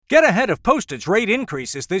Get ahead of postage rate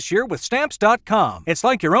increases this year with Stamps.com. It's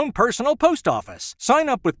like your own personal post office. Sign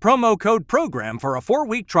up with promo code PROGRAM for a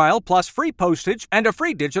 4-week trial plus free postage and a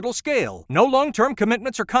free digital scale. No long-term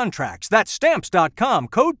commitments or contracts. That's Stamps.com,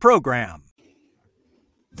 code PROGRAM.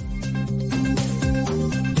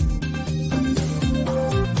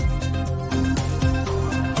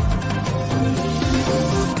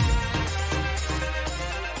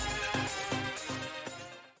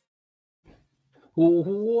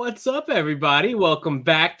 What's up, everybody? Welcome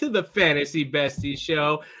back to the Fantasy Besties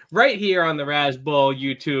Show right here on the Razzball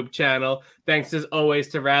YouTube channel. Thanks as always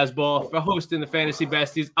to Razzball for hosting the Fantasy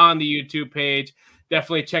Besties on the YouTube page.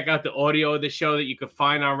 Definitely check out the audio of the show that you can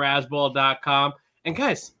find on Razzball.com. And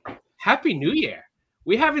guys, Happy New Year.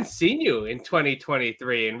 We haven't seen you in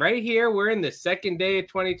 2023. And right here, we're in the second day of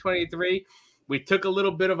 2023. We took a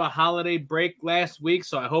little bit of a holiday break last week,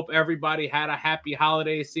 so I hope everybody had a happy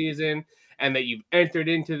holiday season and that you've entered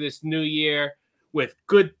into this new year with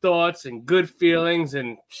good thoughts and good feelings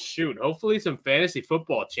and hopefully some fantasy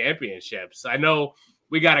football championships. I know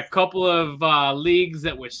we got a couple of leagues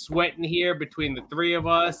that we're sweating here between the three of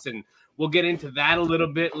us, and we'll get into that a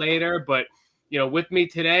little bit later. But, with me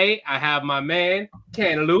today, I have my man,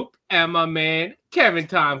 Cantaloupe, and my man, Kevin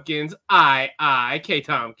Tompkins, K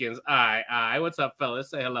Tompkins, What's up, fellas?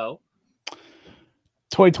 Say hello.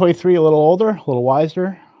 2023, a little older, a little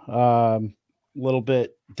wiser. A little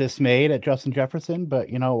bit dismayed at Justin Jefferson, but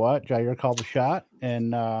you know what? Jair called the shot,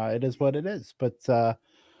 and it is what it is. But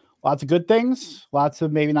lots of good things, lots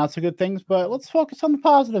of maybe not so good things, but let's focus on the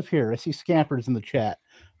positive here. I see Scampers in the chat.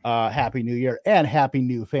 Happy New Year and happy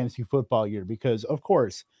new fantasy football year, because of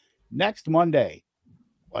course, next Monday,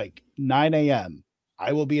 like 9 a.m.,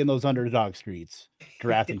 I will be in those underdog streets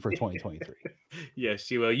drafting for 2023. Yes,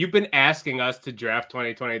 you will. You've been asking us to draft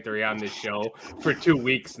 2023 on this show for 2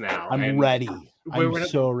 weeks now. I'm ready. I'm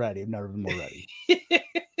so ready. I've never been more ready.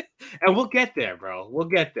 And we'll get there, bro. We'll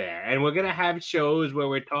get there. And we're going to have shows where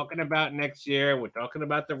we're talking about next year. We're talking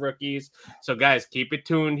about the rookies. So, guys, keep it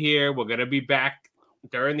tuned here. We're going to be back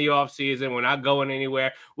during the off season. We're not going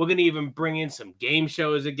anywhere. We're going to even bring in some game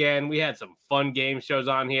shows again. We had some fun game shows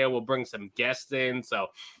on here. We'll bring some guests in. So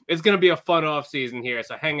it's going to be a fun off season here.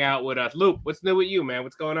 So hang out with us. Luke, what's new with you, man?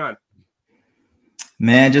 What's going on?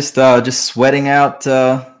 Man, just sweating out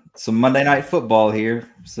some Monday Night Football here.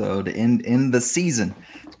 So to end the season,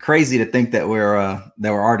 it's crazy to think that we're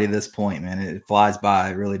already at this point, man. It flies by.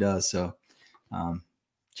 It really does. So,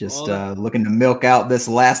 looking to milk out this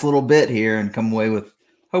last little bit here and come away with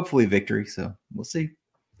hopefully victory. So we'll see.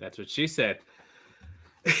 That's what she said.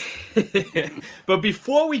 But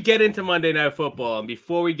before we get into Monday Night Football and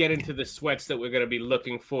before we get into the sweats that we're going to be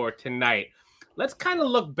looking for tonight, let's kind of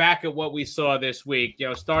look back at what we saw this week.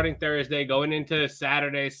 Starting Thursday, going into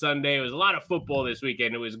Saturday, Sunday. It was a lot of football this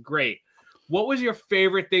weekend. It was great. What was your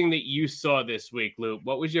favorite thing that you saw this week, Luke?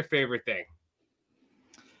 What was your favorite thing?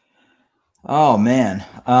 Oh man,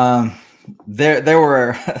 there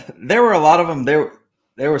were a lot of them.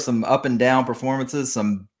 There were some up and down performances,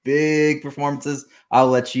 some big performances. I'll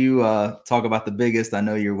let you talk about the biggest. I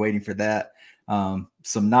know you're waiting for that.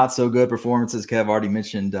 Some not so good performances. Kev already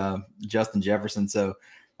mentioned Justin Jefferson. So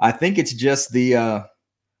I think it's just the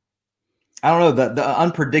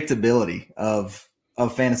unpredictability of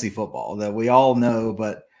fantasy football that we all know,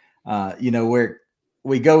 but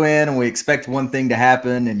we go in and we expect one thing to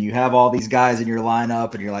happen, and you have all these guys in your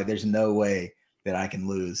lineup and you're like, there's no way that I can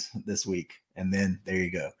lose this week. And then there you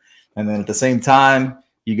go. And then at the same time,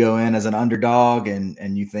 you go in as an underdog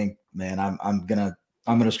and you think, man, I'm going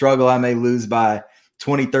to struggle. I may lose by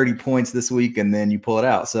 20, 30 points this week, and then you pull it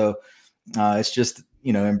out. So it's just,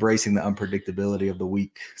 embracing the unpredictability of the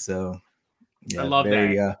week. So yeah, I love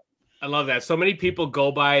that. I love that. So many people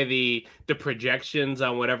go by the projections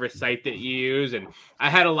on whatever site that you use. And I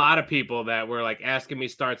had a lot of people that were like asking me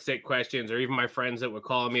start-sit questions, or even my friends that were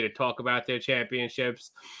calling me to talk about their championships.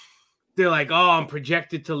 They're like, oh, I'm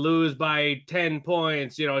projected to lose by 10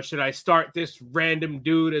 points. Should I start this random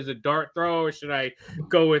dude as a dart throw, or should I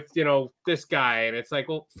go with, this guy? And it's like,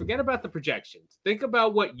 well, forget about the projections. Think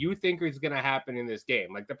about what you think is going to happen in this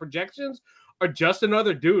game. Like, the projections are just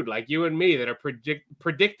another dude like you and me that are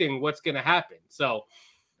predicting what's going to happen. So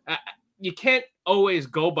you can't always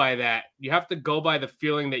go by that. You have to go by the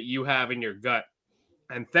feeling that you have in your gut.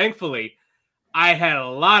 And thankfully, I had a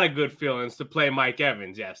lot of good feelings to play Mike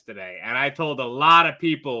Evans yesterday. And I told a lot of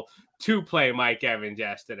people to play Mike Evans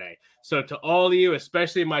yesterday. So to all of you,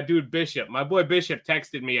 especially my dude Bishop, my boy Bishop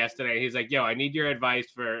texted me yesterday. He's like, yo, I need your advice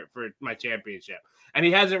for my championship. And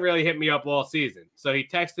he hasn't really hit me up all season. So he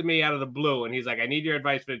texted me out of the blue, and he's like, I need your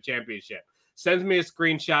advice for the championship. Sends me a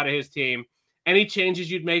screenshot of his team. any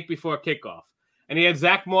changes you'd make before kickoff. And he had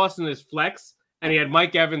Zach Moss in his flex, and he had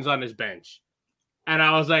Mike Evans on his bench. And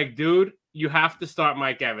I was like, dude, you have to start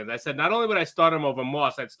Mike Evans. I said, not only would I start him over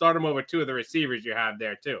Moss, I'd start him over 2 of the receivers you have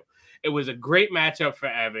there too. It was a great matchup for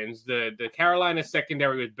Evans. The Carolina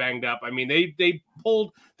secondary was banged up. I mean, they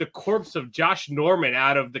pulled the corpse of Josh Norman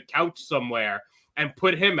out of the couch somewhere and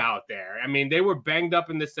put him out there. I mean, they were banged up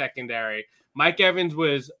in the secondary. Mike Evans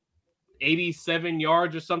was 87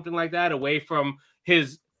 yards or something like that away from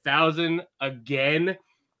his 1,000 again.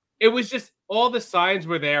 It was just all the signs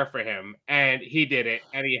were there for him, and he did it,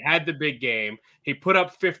 and he had the big game. He put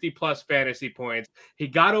up 50-plus fantasy points. He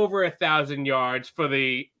got over 1,000 yards for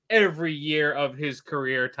the every year of his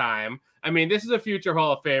career time. I mean, this is a future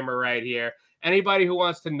Hall of Famer right here. Anybody who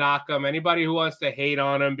wants to knock him, anybody who wants to hate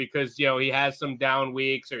on him because, you know, he has some down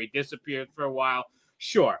weeks or he disappeared for a while,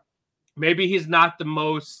 sure. Maybe he's not the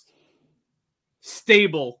most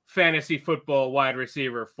stable fantasy football wide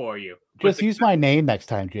receiver for you. Just use my name next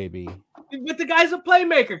time, JB. But the guy's a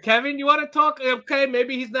playmaker, Kevin. You want to talk? Okay,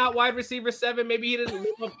 maybe he's not wide receiver 7. Maybe he doesn't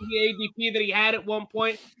live up to the ADP that he had at one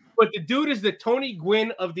point. But the dude is the Tony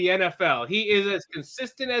Gwynn of the NFL. He is as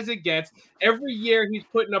consistent as it gets. Every year he's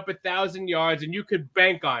putting up 1,000 yards, and you could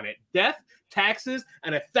bank on it. Death, taxes,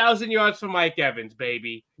 and 1,000 yards for Mike Evans,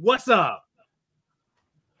 baby. What's up?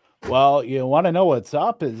 Well, you want to know what's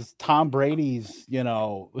up is Tom Brady's,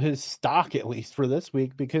 his stock, at least for this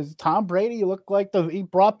week, because Tom Brady looked like he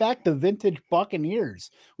brought back the vintage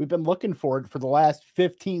Buccaneers. We've been looking for it for the last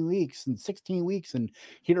 15 weeks and 16 weeks. And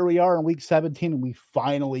here we are in week 17, and we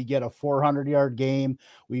finally get a 400-yard game.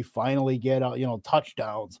 We finally get,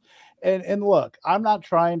 touchdowns. And look, I'm not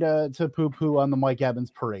trying to poo-poo on the Mike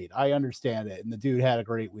Evans parade. I understand it. And the dude had a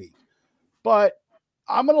great week, but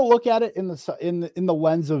I'm going to look at it in the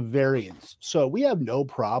lens of variance. So we have no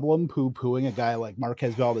problem poo-pooing a guy like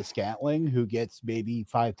Marquez Valdes-Scantling, who gets maybe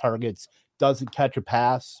 5 targets, doesn't catch a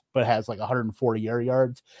pass, but has like 140 air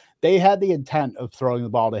yards. They had the intent of throwing the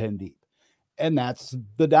ball to him deep. And that's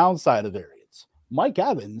the downside of variance. Mike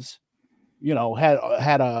Evans, had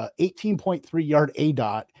a 18.3 yard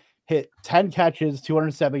ADOT, hit 10 catches,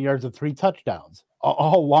 207 yards of 3 touchdowns,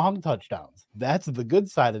 all long touchdowns. That's the good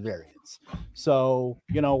side of variance. So,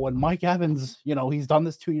 when Mike Evans, he's done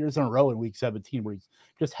this 2 years in a row in week 17 where he's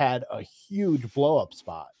just had a huge blow up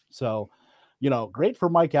spot. So, great for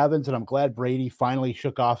Mike Evans. And I'm glad Brady finally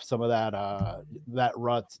shook off some of that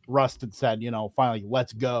rust and said, finally,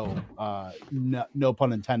 let's go. No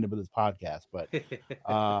pun intended with this podcast, but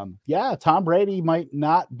yeah, Tom Brady might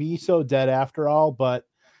not be so dead after all, but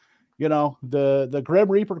the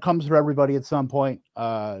Grim Reaper comes for everybody at some point.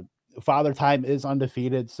 Father Time is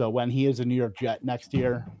undefeated, so when he is a New York Jet next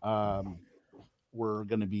year, we're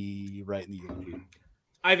going to be right in the eulogy.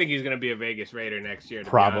 I think he's going to be a Vegas Raider next year.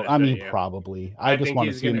 Probably. I just think want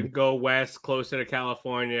he's going to go west, closer to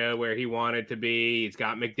California, where he wanted to be. He's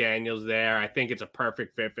got McDaniels there. I think it's a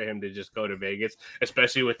perfect fit for him to just go to Vegas,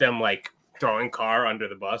 especially with them like throwing Carr under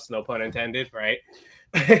the bus, no pun intended, right?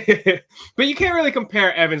 But you can't really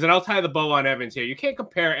compare Evans, and I'll tie the bow on Evans here. You can't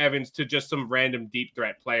compare Evans to just some random deep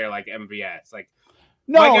threat player like MVS. Like,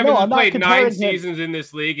 Mike Evans has played 9 seasons in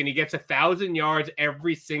this league, and he gets 1,000 yards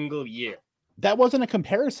every single year. That wasn't a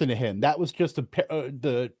comparison to him. That was just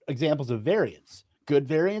the examples of variance. Good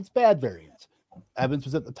variance, bad variance. Evans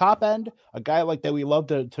was at the top end. A guy like that we love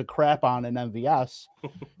to crap on in MVS,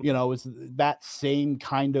 is that same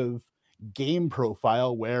kind of game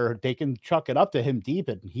profile where they can chuck it up to him deep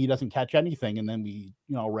and he doesn't catch anything, and then we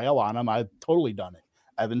rail on him. I've totally done it.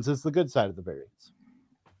 Evans is the good side of the variance.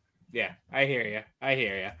 Yeah, I hear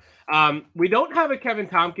you. We don't have a Kevin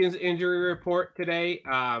Tompkins injury report today.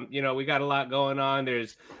 We got a lot going on.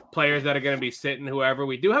 There's players that are going to be sitting, whoever.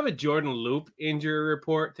 We do have a Jordan Loop injury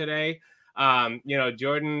report today.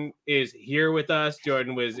 Jordan is here with us.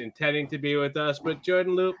 Jordan was intending to be with us, but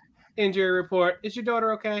Jordan Loop injury report. Is your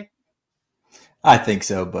daughter okay? I think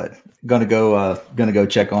so, but gonna go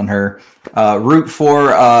check on her. Root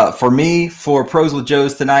for me for Pros with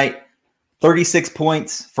Joes tonight. 36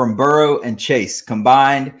 points from Burrow and Chase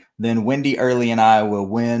combined. Then Wendy, Early, and I will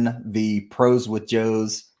win the Pros with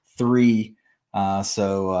Joes 3.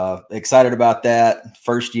 So excited about that.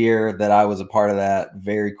 First year that I was a part of that.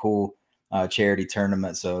 Very cool charity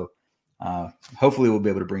tournament. So hopefully we'll be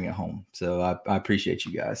able to bring it home. So I appreciate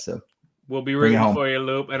you guys. So we'll be rooting for you,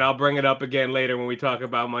 Loop, and I'll bring it up again later when we talk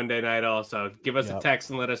about Monday night also. Give us a text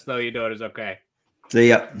and let us know your daughter's okay. See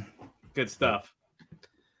ya. Good stuff.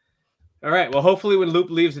 All right. Well, hopefully when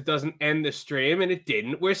Loop leaves, it doesn't end the stream, and it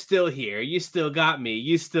didn't. We're still here. You still got me.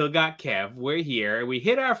 You still got Kev. We're here. We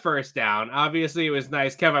hit our first down. Obviously, it was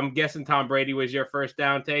nice. Kev, I'm guessing Tom Brady was your first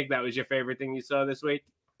down take. That was your favorite thing you saw this week?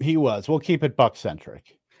 He was. We'll keep it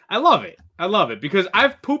Buck-centric. I love it. I love it because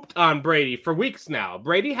I've pooped on Brady for weeks now.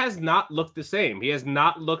 Brady has not looked the same. He has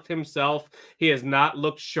not looked himself. He has not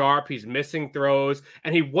looked sharp. He's missing throws,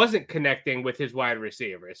 and he wasn't connecting with his wide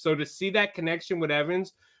receivers. So to see that connection with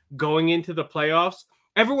Evans going into the playoffs,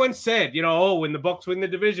 everyone said, when the Bucs win the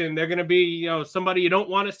division, they're going to be, somebody you don't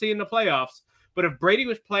want to see in the playoffs. But if Brady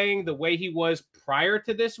was playing the way he was prior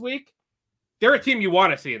to this week, they're a team you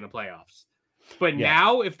want to see in the playoffs. But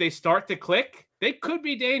now, if they start to click, they could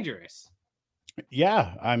be dangerous.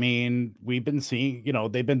 Yeah. I mean, we've been seeing,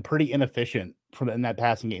 they've been pretty inefficient in that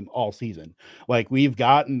passing game all season. Like, we've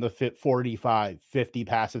gotten the 45, 50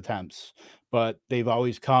 pass attempts, but they've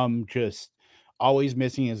always come always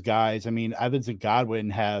missing his guys. I mean, Evans and Godwin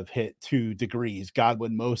have hit 2 degrees,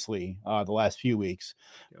 Godwin mostly the last few weeks,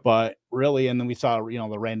 but really, and then we saw,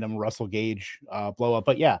 the random Russell Gage blow up.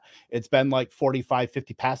 But yeah, it's been like 45,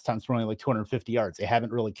 50 pass attempts for only like 250 yards. They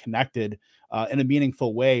haven't really connected in a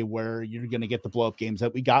meaningful way where you're going to get the blow up games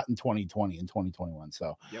that we got in 2020 and 2021.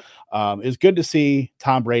 So it's good to see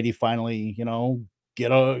Tom Brady finally,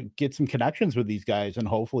 get some connections with these guys, and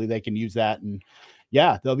hopefully they can use that. And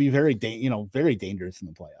yeah, they'll be very dangerous in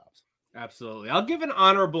the playoffs. Absolutely. I'll give an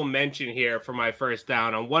honorable mention here for my first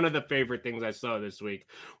down on one of the favorite things I saw this week.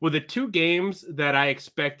 Were the 2 games that I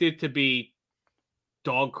expected to be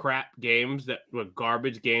dog crap games, that were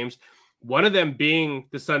garbage games. One of them being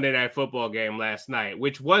the Sunday Night Football game last night,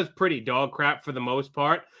 which was pretty dog crap for the most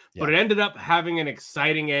part, but it ended up having an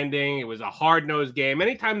exciting ending. It was a hard-nosed game.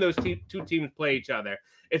 Anytime those 2 teams play each other,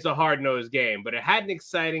 it's a hard-nosed game, but it had an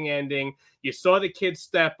exciting ending. You saw the kids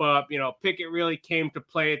step up. Pickett really came to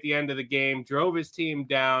play at the end of the game, drove his team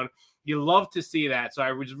down. You love to see that. So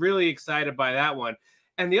I was really excited by that one.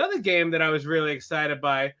 And the other game that I was really excited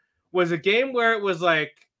by was a game where it was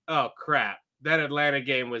like, oh, crap. That Atlanta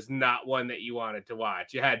game was not one that you wanted to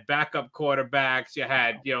watch. You had backup quarterbacks. You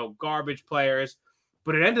had, garbage players.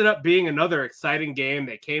 But it ended up being another exciting game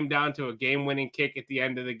that came down to a game-winning kick at the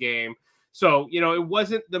end of the game. So, it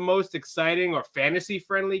wasn't the most exciting or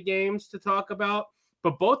fantasy-friendly games to talk about,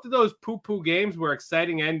 but both of those poo-poo games were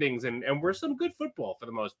exciting endings and were some good football for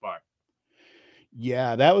the most part.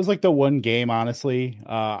 Yeah, that was like the one game, honestly,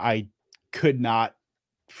 I could not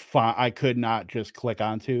just click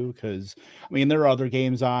onto because, there are other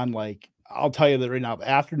games on. Like, I'll tell you that right now, the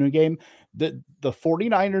afternoon game, the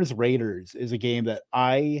 49ers Raiders is a game that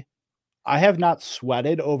I have not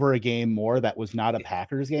sweated over a game more that was not a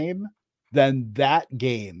Packers game than that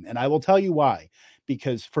game. And I will tell you why,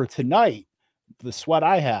 because for tonight, the sweat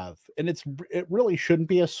I have, and it really shouldn't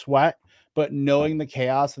be a sweat, but knowing the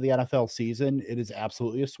chaos of the NFL season, it is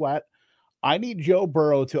absolutely a sweat. I need Joe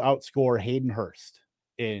Burrow to outscore Hayden Hurst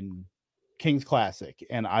in Kings Classic,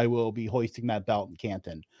 and I will be hoisting that belt in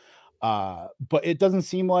Canton. But it doesn't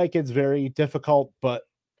seem like it's very difficult, but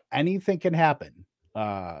anything can happen,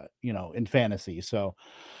 in fantasy. So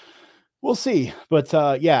we'll see. But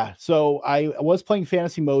so I was playing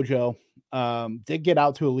Fantasy Mojo, did get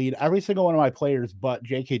out to a lead. Every single one of my players but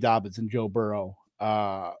J.K. Dobbins and Joe Burrow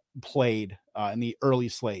played in the early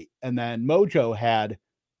slate. And then Mojo had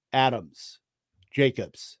Adams,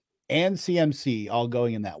 Jacobs, and CMC all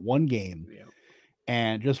going in that one game. Yeah.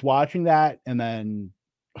 And just watching that, and then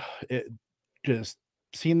it just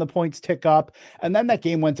seeing the points tick up. And then that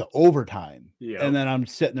game went to overtime. Yeah. And then I'm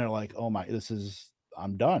sitting there like, oh my,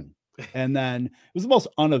 I'm done. And then it was the most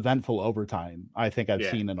uneventful overtime I think I've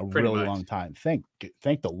seen in a really long time. Thank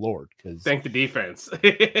the Lord. Thank the defense.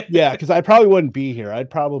 Yeah, because I probably wouldn't be here. I'd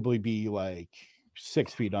probably be like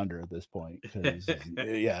 6 feet under at this point. Because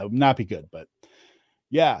it would not be good. But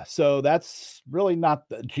yeah, so that's really not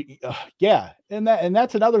and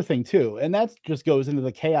that's another thing too. And that just goes into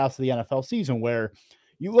the chaos of the NFL season where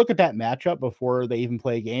you look at that matchup before they even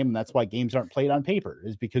play a game, and that's why games aren't played on paper,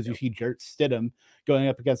 is because you see Jarrett Stidham going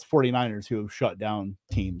up against 49ers who have shut down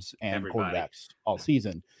teams and quarterbacks all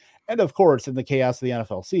season. And of course, in the chaos of the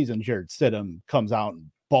NFL season, Jarrett Stidham comes out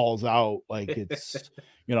and balls out like it's,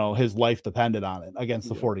 his life depended on it against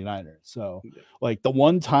the 49ers. So like the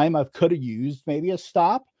one time I could have used maybe a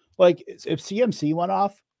stop, like if CMC went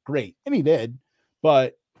off, great. And he did,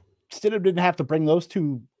 but Stidham didn't have to bring those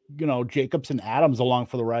two, Jacobs and Adams along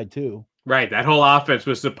for the ride too. Right. That whole offense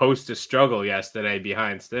was supposed to struggle yesterday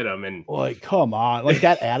behind Stidham. And like, come on, like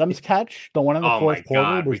that Adams catch, the one in the fourth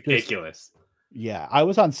quarter was ridiculous. Yeah, I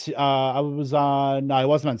wasn't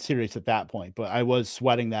on Sirius at that point, but I was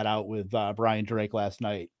sweating that out with Brian Drake last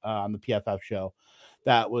night on the PFF show.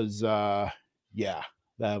 That was yeah,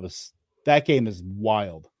 that game is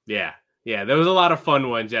wild. Yeah. Yeah. There was a lot of fun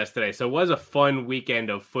ones yesterday. So it was a fun weekend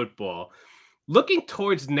of football. Looking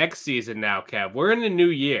towards next season now, Kev, we're in the new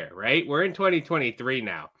year, right? We're in 2023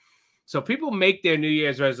 now. So people make their New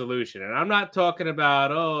Year's resolution. And I'm not talking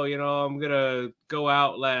about, I'm going to go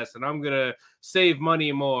out less and I'm going to save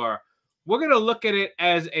money more. We're going to look at it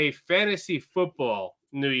as a fantasy football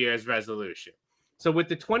New Year's resolution. So with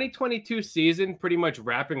the 2022 season pretty much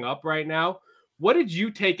wrapping up right now, what did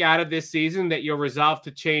you take out of this season that you're resolved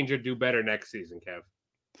to change or do better next season, Kev?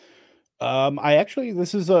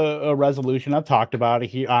 This is a resolution I've talked about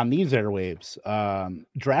here on these airwaves.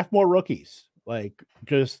 Draft more rookies. Like,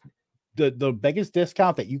 just the biggest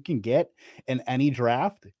discount that you can get in any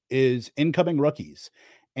draft is incoming rookies.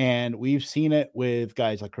 And we've seen it with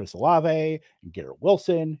guys like Chris Olave and Garrett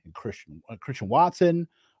Wilson and Christian Watson.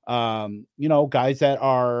 Guys that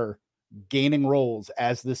are gaining roles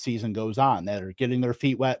as the season goes on, that are getting their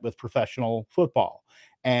feet wet with professional football.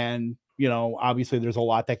 And obviously there's a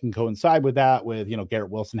lot that can coincide with that, with,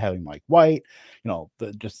 Garrett Wilson having Mike White,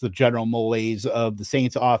 the general malaise of the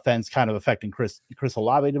Saints offense kind of affecting Chris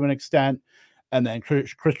Olave to an extent. And then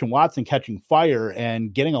Christian Watson catching fire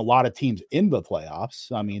and getting a lot of teams in the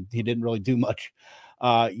playoffs. I mean, he didn't really do much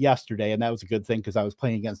yesterday, and that was a good thing because I was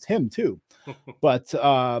playing against him too. But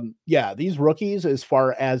these rookies, as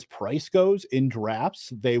far as price goes in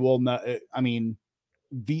drafts, they will not. I mean,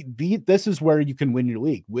 this is where you can win your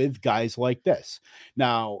league with guys like this.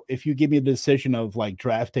 Now, if you give me the decision of like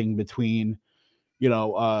drafting between,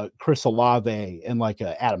 Chris Olave and like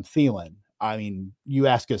Adam Thielen, I mean, you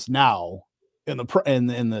ask us now, and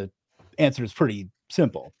the answer is pretty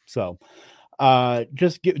simple. So,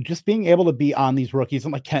 just being able to be on these rookies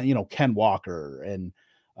and like Ken Walker and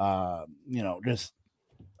just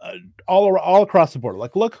all across the board.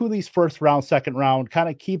 Like, look who these first round, second round, kind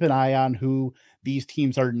of keep an eye on who these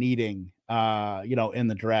teams are needing, in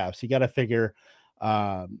the drafts. You got to figure,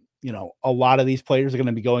 a lot of these players are going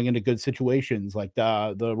to be going into good situations. Like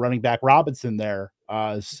the running back Robinson there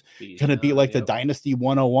is going to be like the Dynasty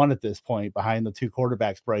 101 at this point, behind the two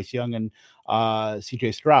quarterbacks, Bryce Young and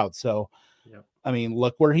CJ Stroud. So, I mean,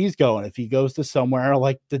 look where he's going. If he goes to somewhere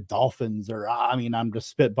like the Dolphins, or I'm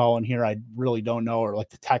just spitballing here, I really don't know, or like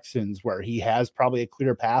the Texans, where he has probably a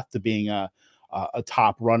clear path to being a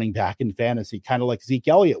top running back in fantasy, kind of like Zeke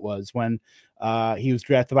Elliott was when he was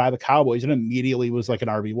drafted by the Cowboys and immediately was like an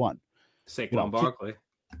RB1. Saquon Barkley.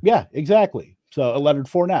 Yeah, exactly. So Leonard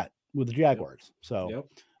Fournette with the Jaguars. So,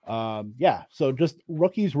 so just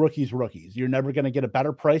rookies. You're never going to get a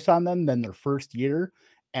better price on them than their first year.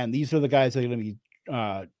 And these are the guys that are going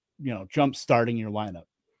to be, jump starting your lineup.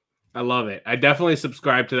 I love it. I definitely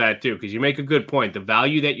subscribe to that too, because you make a good point. The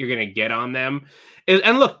value that you're going to get on them is,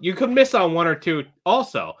 and look, you could miss on one or two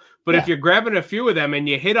also, but if you're grabbing a few of them and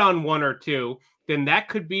you hit on one or two, then that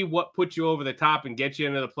could be what puts you over the top and gets you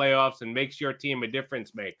into the playoffs and makes your team a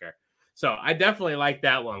difference maker. So I definitely like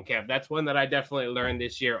that one, Kev. That's one that I definitely learned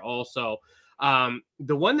this year also.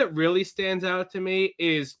 The one that really stands out to me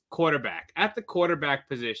is quarterback. At the quarterback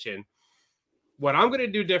position, what I'm going to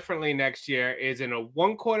do differently next year is in a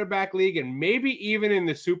one quarterback league, and maybe even in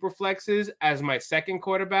the super flexes as my second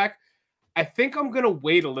quarterback, I think I'm going to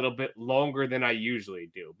wait a little bit longer than I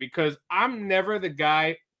usually do, because I'm never the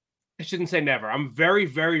guy. I shouldn't say never. I'm very,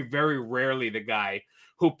 very, very rarely the guy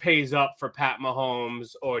who pays up for Pat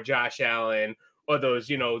Mahomes or Josh Allen or those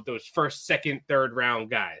first, second, third round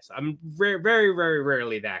guys. I'm very, very, very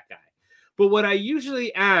rarely that guy. But what I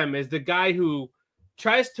usually am is the guy who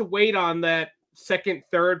tries to wait on that second,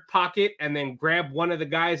 third pocket and then grab one of the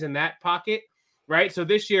guys in that pocket, right? So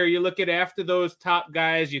this year you look at, after those top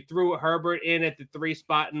guys, you threw Herbert in at the 3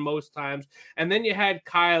 spot in most times. And then you had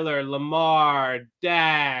Kyler, Lamar,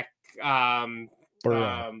 Dak,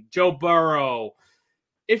 Joe Burrow.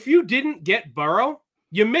 If you didn't get Burrow,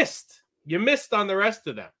 you missed on the rest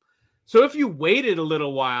of them. So if you waited a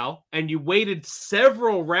little while and you waited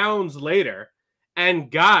several rounds later and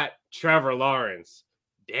got Trevor Lawrence,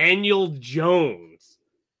 Daniel Jones,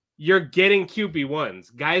 you're getting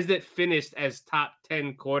QB1s, guys that finished as top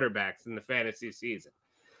 10 quarterbacks in the fantasy season.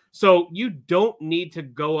 So you don't need to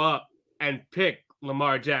go up and pick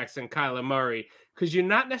Lamar Jackson, Kyler Murray, because you're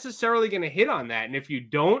not necessarily going to hit on that. And if you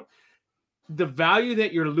don't, the value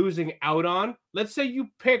that you're losing out on, let's say you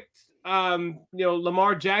picked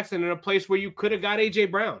Lamar Jackson in a place where you could have got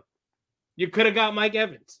AJ Brown. You could have got Mike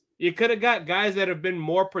Evans. You could have got guys that have been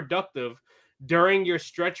more productive during your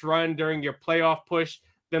stretch run, during your playoff push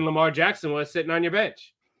than Lamar Jackson was sitting on your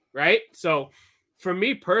bench, right? So for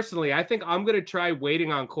me personally, I think I'm going to try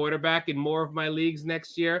waiting on quarterback in more of my leagues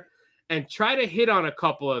next year and try to hit on a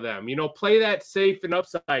couple of them. Play that safe and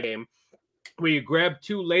upside game where you grab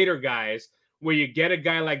 2 later guys, where you get a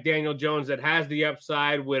guy like Daniel Jones that has the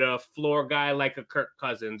upside with a floor guy like a Kirk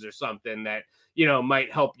Cousins or something that,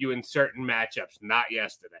 might help you in certain matchups. Not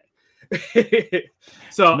yesterday.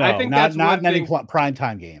 So no, I think not that's not one in any thing.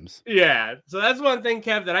 primetime games. Yeah. So that's one thing,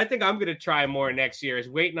 Kev, that I think I'm going to try more next year is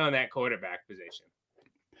waiting on that quarterback position.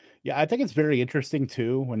 Yeah, I think it's very interesting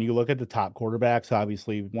too when you look at the top quarterbacks.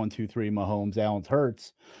 Obviously, 1, 2, 3, Mahomes, Allen,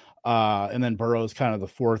 Hurts, and then Burrow's kind of the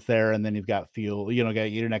fourth there, and then you've got Field.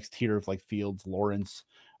 Got your next tier of like Fields, Lawrence.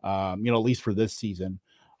 At least for this season,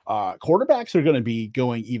 quarterbacks are going to be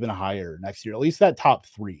going even higher next year. At least that top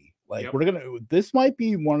 3. Like this might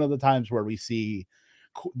be one of the times where we see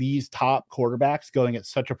these top quarterbacks going at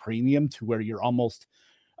such a premium to where you're almost.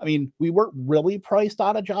 I mean, we weren't really priced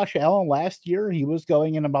out of Josh Allen last year. He was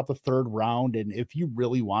going in about the 3rd round, and if you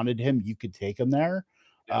really wanted him, you could take him there.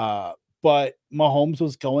 But Mahomes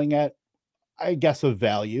was going at, I guess, a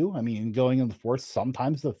value. I mean, going in the 4th,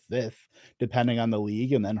 sometimes the 5th, depending on the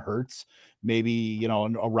league, and then Hurts maybe,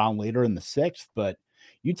 around later in the 6th. But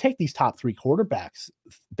you take these top 3 quarterbacks,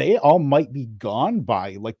 they all might be gone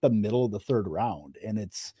by like the middle of the 3rd round. And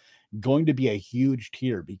it's going to be a huge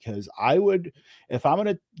tier because if I'm going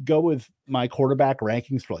to go with my quarterback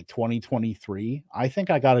rankings for like 2023, I think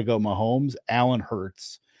I got to go Mahomes, Allen,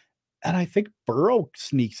 Hurts, and I think Burrow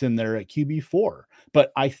sneaks in there at QB4.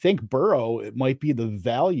 But I think Burrow, it might be the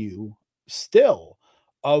value still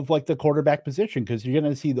of like the quarterback position because you're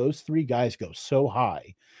going to see those 3 guys go so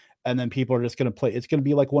high. And then people are just going to play. It's going to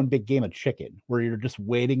be like one big game of chicken where you're just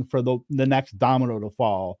waiting for the next domino to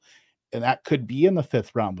fall. And that could be in the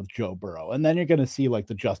 5th round with Joe Burrow. And then you're going to see like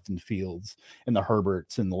the Justin Fields and the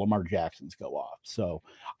Herberts and the Lamar Jacksons go off. So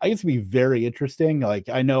I think it's going to be very interesting. Like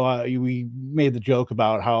I know we made the joke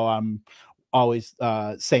about how I'm always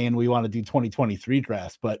saying we want to do 2023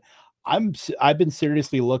 drafts, but I've been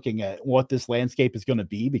seriously looking at what this landscape is going to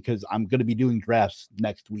be because I'm going to be doing drafts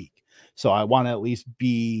next week. So I want to at least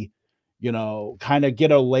be, kind of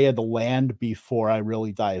get a lay of the land before I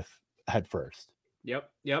really dive head first.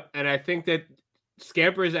 Yep. And I think that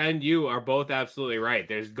Scampers and you are both absolutely right.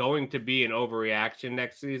 There's going to be an overreaction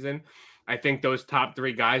next season. I think those top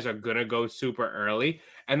 3 guys are going to go super early.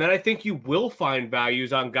 And then I think you will find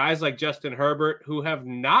values on guys like Justin Herbert who have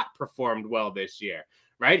not performed well this year,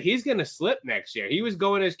 right? He's going to slip next year. He was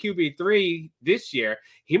going as QB3 this year.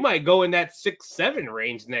 He might go in that 6-7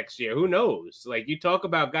 range next year. Who knows? Like you talk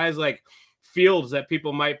about guys like Fields that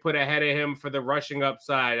people might put ahead of him for the rushing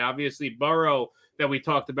upside. Obviously, Burrow that we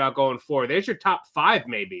talked about going forward. There's your top 5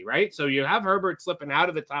 maybe, right? So you have Herbert slipping out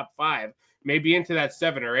of the top 5, maybe into that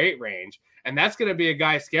 7 or 8 range. And that's going to be a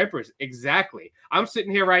guy Scampers. Exactly. I'm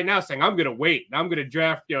sitting here right now saying I'm going to wait. I'm going to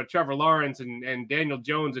draft, Trevor Lawrence and Daniel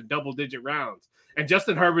Jones in double-digit rounds. And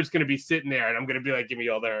Justin Herbert's going to be sitting there, and I'm going to be like, give me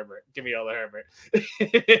all the Herbert. Give me all the Herbert.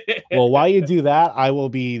 Well, while you do that, I will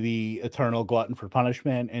be the eternal glutton for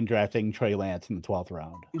punishment and drafting Trey Lance in the 12th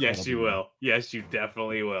round. Yes, you will. Yes, you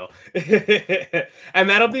definitely will. And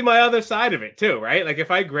that'll be my other side of it, too, right? Like,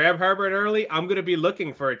 if I grab Herbert early, I'm going to be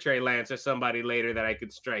looking for a Trey Lance or somebody later that I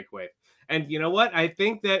could strike with. And you know what? I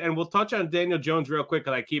think that, and we'll touch on Daniel Jones real quick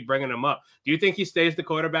because I keep bringing him up. Do you think he stays the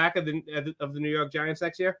quarterback of the New York Giants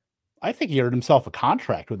next year? I think he earned himself a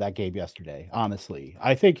contract with that game yesterday, honestly.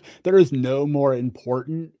 I think there is no more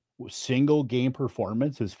important single game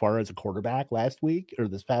performance as far as a quarterback last week or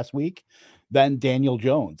this past week than Daniel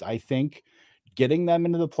Jones. I think getting them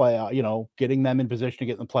into the playoff, getting them in position to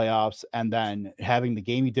get in the playoffs and then having the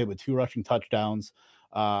game he did with 2 rushing touchdowns,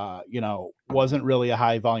 wasn't really a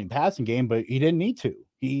high volume passing game, but he didn't need to.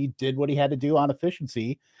 He did what he had to do on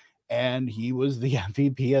efficiency and he was the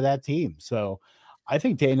MVP of that team. So I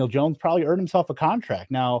think Daniel Jones probably earned himself a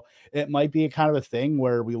contract. Now, it might be a kind of a thing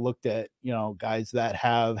where we looked at, guys that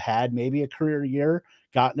have had maybe a career year,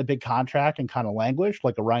 gotten a big contract and kind of languished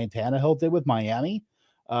like a Ryan Tannehill did with Miami,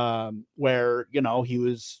 where, he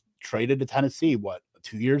was traded to Tennessee,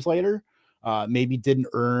 2 years later, maybe didn't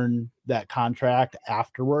earn that contract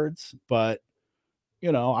afterwards. But,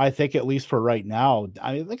 I think at least for right now,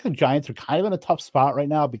 I think the Giants are kind of in a tough spot right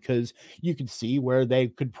now because you could see where they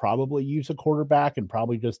could probably use a quarterback and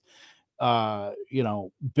probably just,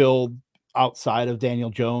 build outside of Daniel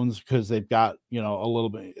Jones because they've got, a little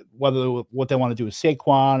bit, what they want to do is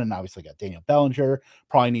Saquon and obviously got Daniel Bellinger,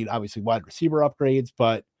 probably need obviously wide receiver upgrades,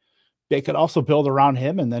 but they could also build around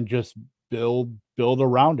him and then just build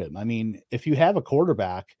around him. I mean, if you have a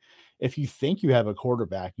quarterback, if you think you have a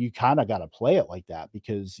quarterback, you kind of got to play it like that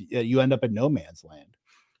because you end up in no man's land.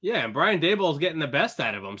 Yeah, and Brian Daboll's getting the best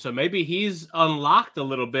out of him. So maybe he's unlocked a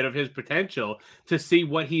little bit of his potential to see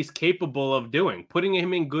what he's capable of doing, putting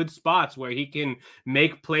him in good spots where he can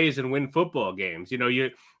make plays and win football games. You know, you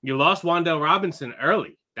lost Wan'Dale Robinson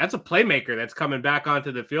early. That's a playmaker that's coming back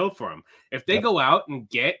onto the field for him. If they go out and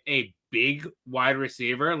get a big wide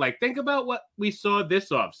receiver, like think about what we saw this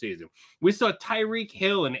offseason. We saw Tyreek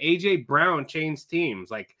Hill and A.J. Brown change teams.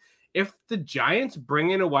 Like, if the Giants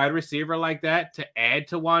bring in a wide receiver like that to add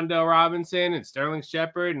to Wan'Dale Robinson and Sterling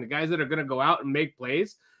Shepard and the guys that are going to go out and make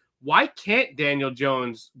plays, why can't Daniel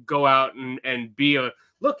Jones go out and be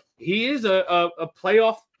look, he is a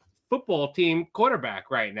playoff football team quarterback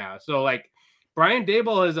right now. So, like, Brian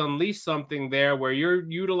Daboll has unleashed something there where you're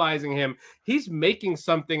utilizing him. He's making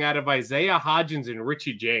something out of Isaiah Hodgins and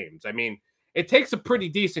Richie James. I mean, it takes a pretty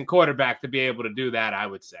decent quarterback to be able to do that, I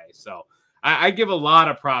would say. So, I give a lot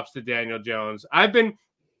of props to Daniel Jones. I've been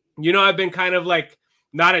kind of like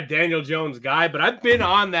not a Daniel Jones guy, but I've been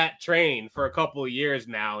on that train for a couple of years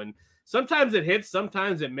now. And sometimes it hits,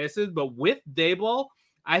 sometimes it misses. But with Daboll,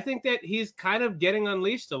 I think that he's kind of getting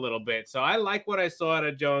unleashed a little bit. So I like what I saw out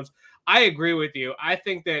of Jones. I agree with you. I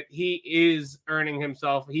think that he has earned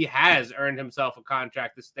himself a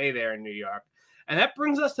contract to stay there in New York. And that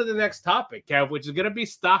brings us to the next topic, Kev, which is going to be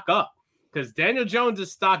stock up. Because Daniel Jones'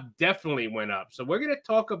 stock definitely went up. So we're going to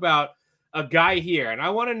talk about a guy here. And I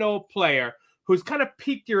want to know a player who's kind of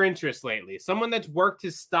piqued your interest lately. Someone that's worked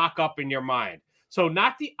his stock up in your mind. So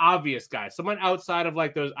not the obvious guy. Someone outside of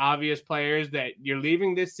like those obvious players that you're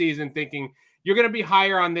leaving this season thinking you're going to be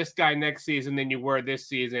higher on this guy next season than you were this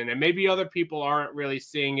season. And maybe other people aren't really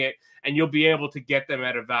seeing it. And you'll be able to get them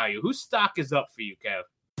at a value. Whose stock is up for you, Kev?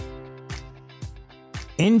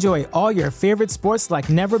 Enjoy all your favorite sports like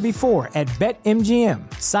never before at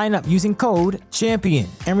BetMGM. Sign up using code CHAMPION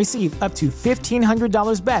and receive up to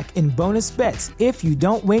 $1,500 back in bonus bets if you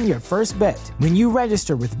don't win your first bet. When you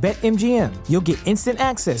register with BetMGM, you'll get instant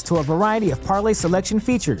access to a variety of parlay selection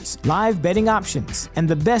features, live betting options, and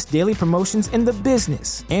the best daily promotions in the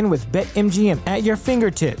business. And with BetMGM at your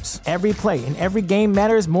fingertips, every play and every game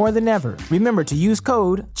matters more than ever. Remember to use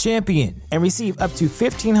code CHAMPION and receive up to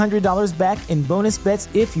 $1,500 back in bonus bets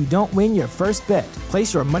if you don't win your first bet.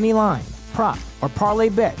 Place your money line, prop, or parlay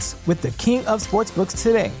bets with the king of sportsbooks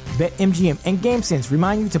today. BetMGM and GameSense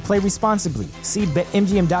remind you to play responsibly. See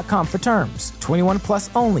BetMGM.com for terms. 21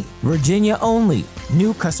 plus only. Virginia only.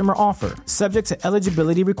 New customer offer. Subject to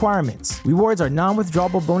eligibility requirements. Rewards are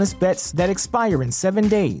non-withdrawable bonus bets that expire in 7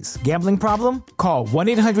 days. Gambling problem? Call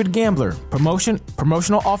 1-800-GAMBLER.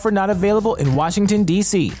 Promotional offer not available in Washington,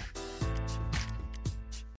 D.C.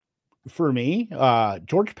 For me,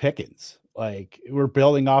 George Pickens. Like, we're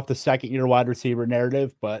building off the second-year wide receiver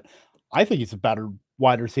narrative, but I think he's a better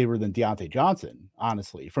wide receiver than Deontay Johnson,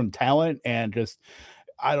 honestly, from talent and just,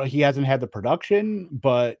 he hasn't had the production,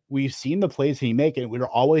 but we've seen the plays he make, and we're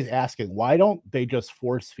always asking, why don't they just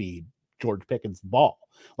force feed George Pickens the ball?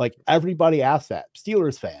 Like, everybody asks that.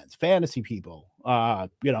 Steelers fans, fantasy people,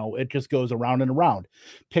 it just goes around and around.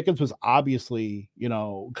 Pickens was obviously,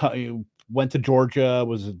 went to Georgia,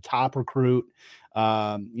 was a top recruit,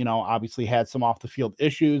 obviously had some off the field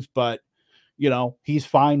issues, but, he's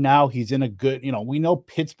fine now. He's in a good, we know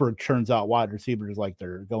Pittsburgh churns out wide receivers like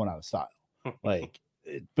they're going out of style. Like,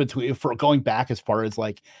 for going back as far as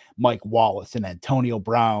like Mike Wallace and Antonio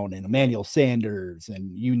Brown and Emmanuel Sanders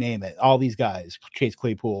and you name it, all these guys. Chase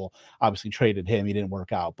Claypool obviously traded him. He didn't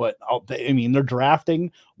work out, but they're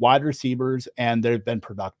drafting wide receivers and they've been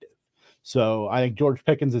productive. So I think George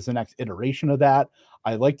Pickens is the next iteration of that.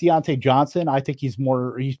 I like Deontay Johnson. I think he's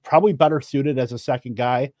probably better suited as a second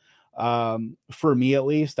guy. For me, at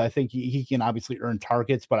least, I think he can obviously earn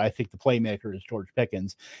targets, but I think the playmaker is George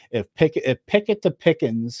Pickens. If Pickett to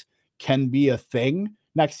Pickens can be a thing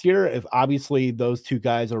next year, if obviously those two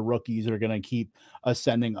guys are rookies are going to keep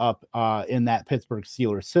ascending up in that Pittsburgh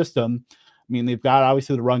Steelers system. I mean, they've got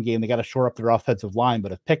obviously the run game. They got to shore up their offensive line.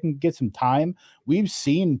 But if Pickens gets some time, we've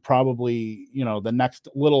seen probably, the next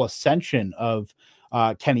little ascension of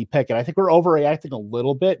Kenny Pickett. I think we're overreacting a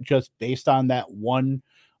little bit just based on that one.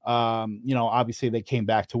 Obviously they came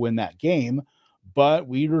back to win that game, but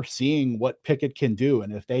we were seeing what Pickett can do.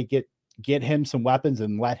 And if they get him some weapons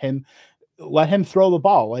and let him throw the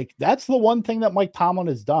ball, like that's the one thing that Mike Tomlin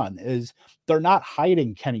has done is they're not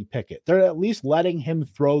hiding Kenny Pickett. They're at least letting him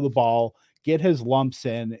throw the ball, get his lumps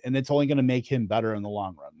in, and it's only going to make him better in the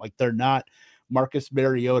long run. Like they're not Marcus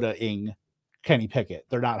Mariota-ing Kenny Pickett.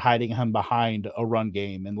 They're not hiding him behind a run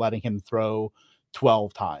game and letting him throw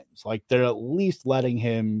 12 times. Like they're at least letting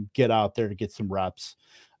him get out there to get some reps.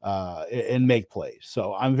 and make plays.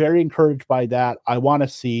 So I'm very encouraged by that. I want to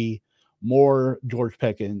see more George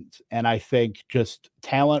Pickens, and I think just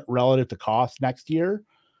talent relative to cost next year,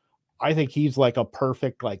 I think he's like a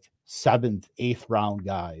perfect like 7th, 8th round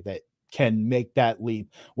guy that can make that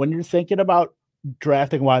leap. When you're thinking about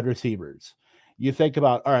drafting wide receivers, you think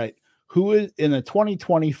about, all right, who is in the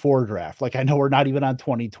 2024 draft? Like, I know we're not even on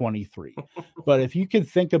 2023, but if you could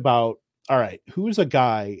think about, all right, who's a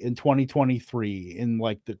guy in 2023 in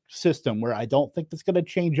like the system where I don't think that's going to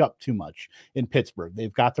change up too much in Pittsburgh.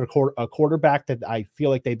 They've got their a quarterback that I feel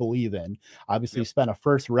like they believe in, obviously spent a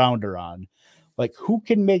first rounder on. Like, who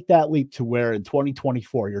can make that leap to where in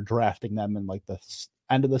 2024 you're drafting them in like the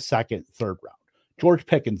end of the 2nd, 3rd round? George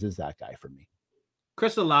Pickens is that guy for me.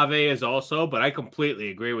 Chris Olave is also, but I completely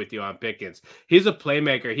agree with you on Pickens. He's a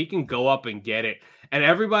playmaker. He can go up and get it. And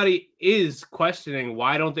everybody is questioning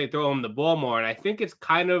why don't they throw him the ball more? And I think it's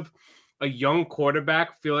kind of a young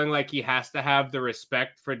quarterback feeling like he has to have the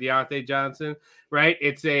respect for Deontay Johnson, right?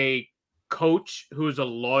 It's a coach who's a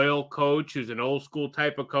loyal coach, who's an old school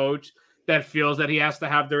type of coach that feels that he has to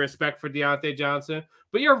have the respect for Deontay Johnson.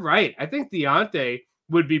 But you're right. I think Deontay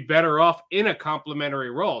would be better off in a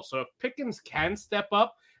complementary role. So if Pickens can step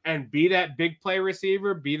up and be that big play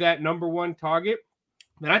receiver, be that number 1 target,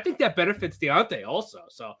 then I think that benefits Deontay also.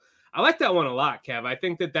 So I like that one a lot, Kev. I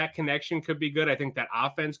think that connection could be good. I think that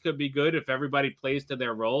offense could be good if everybody plays to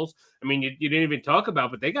their roles. I mean, you didn't even talk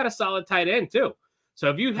about, but they got a solid tight end too. So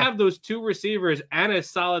if you have those 2 receivers and a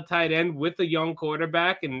solid tight end with a young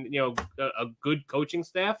quarterback and, a good coaching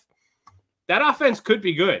staff, that offense could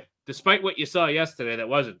be good. Despite what you saw yesterday, that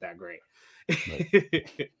wasn't that great.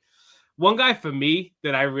 Right. One guy for me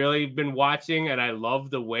that I really been watching and I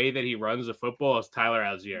love the way that he runs the football is Tyler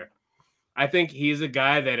Algier. I think he's a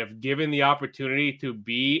guy that if given the opportunity to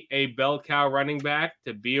be a bell cow running back,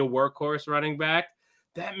 to be a workhorse running back,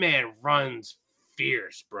 that man runs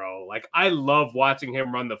fierce, bro. Like, I love watching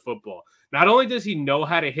him run the football. Not only does he know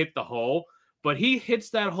how to hit the hole, but he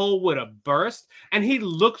hits that hole with a burst, and he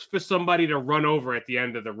looks for somebody to run over at the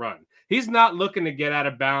end of the run. He's not looking to get out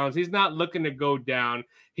of bounds. He's not looking to go down.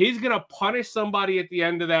 He's going to punish somebody at the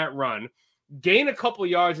end of that run, gain a couple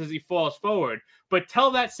yards as he falls forward, but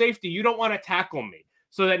tell that safety, you don't want to tackle me.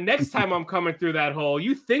 So that next time I'm coming through that hole,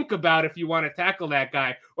 you think about if you want to tackle that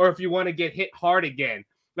guy or if you want to get hit hard again.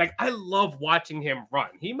 Like, I love watching him run.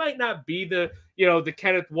 He might not be the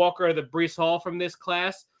Kenneth Walker or the Breece Hall from this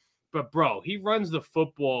class, but, bro, he runs the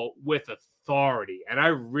football with authority, and I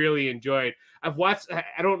really enjoyed. I've watched –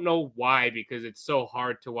 I don't know why because it's so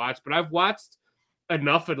hard to watch, but I've watched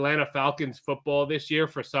enough Atlanta Falcons football this year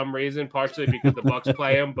for some reason, partially because the Bucs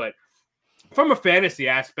play them. But from a fantasy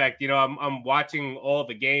aspect, I'm watching all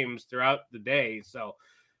the games throughout the day. So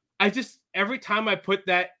I just – every time I put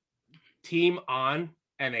that team on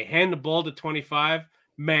and they hand the ball to 25,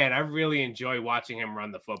 man, I really enjoy watching him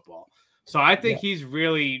run the football. So I think he's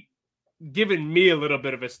really – given me a little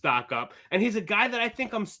bit of a stock up, and he's a guy that I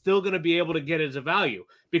think I'm still going to be able to get as a value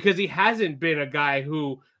because he hasn't been a guy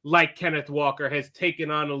who, like Kenneth Walker, has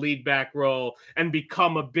taken on a lead back role and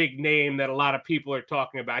become a big name that a lot of people are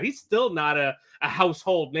talking about. He's still not a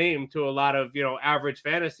household name to a lot of, average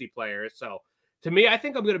fantasy players. So to me, I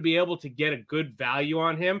think I'm going to be able to get a good value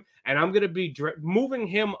on him, and I'm going to be moving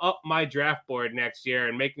him up my draft board next year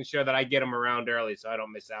and making sure that I get him around early so I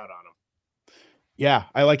don't miss out on him. Yeah,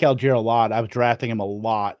 I like Algier a lot. I was drafting him a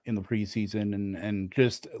lot in the preseason and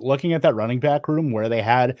just looking at that running back room where they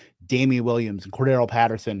had Damian Williams and Cordero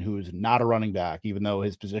Patterson, who's not a running back, even though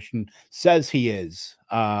his position says he is.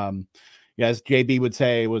 As JB would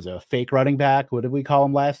say, was a fake running back. What did we call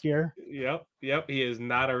him last year? Yep. He is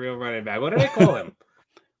not a real running back. What did I call him?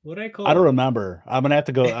 I don't remember. I'm gonna have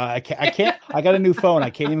to go. I can't. I got a new phone.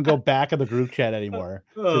 I can't even go back in the group chat anymore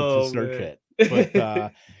to search it.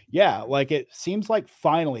 But yeah, like it seems like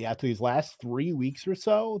finally after these last 3 weeks or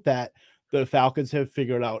so that the Falcons have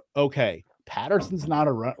figured out, okay, Patterson's not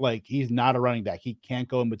he's not a running back. He can't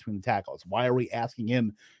go in between the tackles. Why are we asking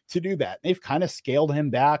him to do that? They've kind of scaled him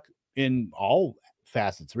back in all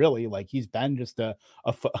facets, really. Like he's been just a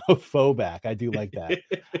faux back. I do like that.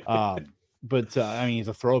 But I mean, he's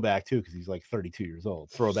a throwback too, because he's like 32 years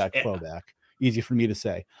old. Throwback. Easy for me to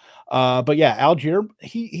say. But yeah, Algier,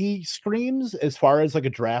 he screams as far as like a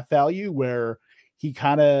draft value where he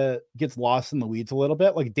kind of gets lost in the weeds a little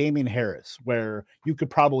bit, like Damian Harris, where you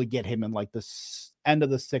could probably get him in like the end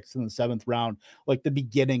of the 6th and the 7th round, like the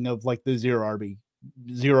beginning of like the zero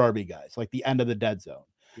RB guys, like the end of the dead zone.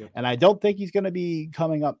 Yep. And I don't think he's going to be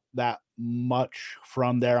coming up that much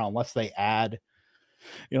from there unless they add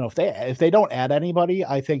if they don't add anybody,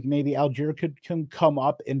 I think maybe Algier can come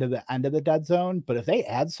up into the end of the dead zone. But if they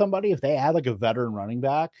add somebody, if they add like a veteran running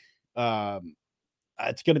back,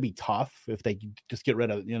 it's going to be tough if they just get rid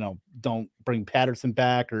of, don't bring Patterson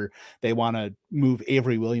back, or they want to move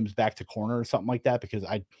Avery Williams back to corner or something like that, because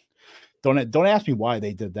I don't ask me why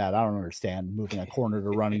they did that. I don't understand moving a corner to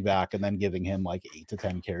running back and then giving him like 8 to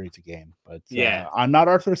 10 carries a game. But I'm not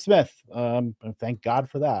Arthur Smith. Thank God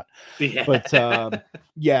for that. Yeah. But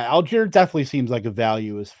Algier definitely seems like a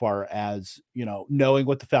value as far as, knowing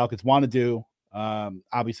what the Falcons want to do.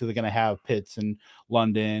 Obviously they're going to have Pitts and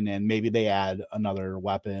London, and maybe they add another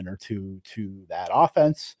weapon or two to that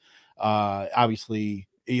offense. Obviously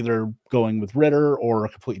either going with Ritter or a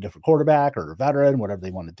completely different quarterback or a veteran, whatever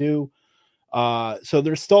they want to do. So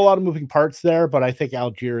there's still a lot of moving parts there, but I think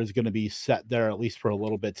Algier is going to be set there at least for a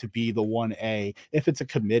little bit to be the 1A. If it's a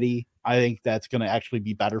committee, I think that's going to actually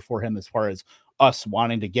be better for him as far as us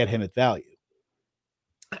wanting to get him at value.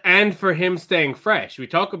 And for him staying fresh. We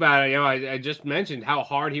talk about it, I just mentioned how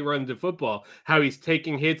hard he runs the football, how he's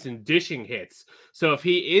taking hits and dishing hits. So if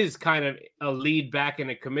he is kind of a lead back in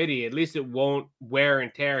a committee, at least it won't wear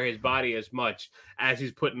and tear his body as much as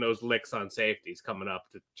he's putting those licks on safeties coming up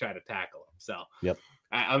to try to tackle him. So yep.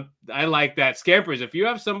 I like that. Scampers, if you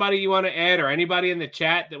have somebody you want to add, or anybody in the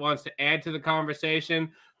chat that wants to add to the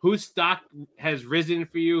conversation, whose stock has risen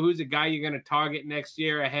for you, who's a guy you're going to target next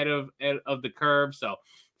year ahead of the curve. So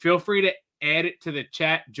feel free to add it to the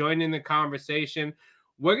chat, join in the conversation.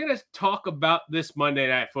 We're going to talk about this Monday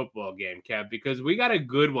Night Football game, Kev, because we got a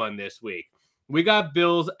good one this week. We got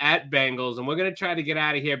Bills at Bengals, and we're going to try to get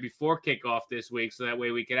out of here before kickoff this week so that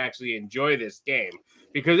way we can actually enjoy this game,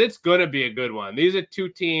 because it's going to be a good one. These are two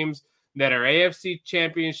teams that are AFC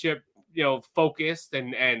Championship, focused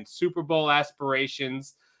and Super Bowl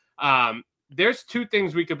aspirations. There's two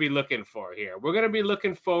things we could be looking for here. We're going to be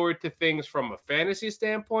looking forward to things from a fantasy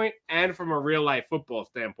standpoint and from a real life football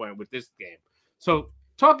standpoint with this game. So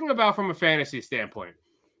talking about from a fantasy standpoint,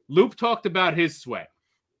 Loop talked about his sweat.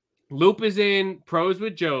 Loop is in Pros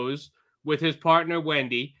with Joes with his partner,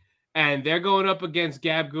 Wendy, and they're going up against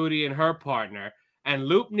Gab Goody and her partner. And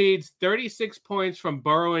Loop needs 36 points from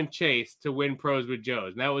Burrow and Chase to win Pros with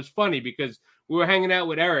Joes. And that was funny because we were hanging out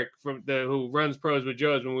with Eric who runs Pros with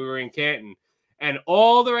Joes when we were in Canton. And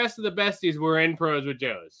all the rest of the besties were in Pros with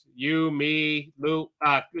Joes. You, me, Loop,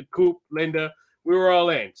 Coop, Linda, we were all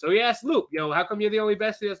in. So he asked Loop, how come you're the only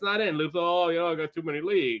bestie that's not in? Loop's I got too many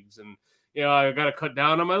leagues. And, I got to cut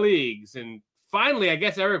down on my leagues. And finally, I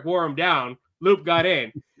guess Eric wore him down. Loop got in.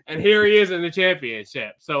 And here he is in the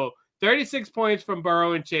championship. So 36 points from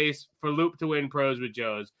Burrow and Chase for Loop to win Pros with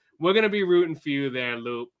Joes. We're going to be rooting for you there,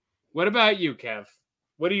 Loop. What about you, Kev?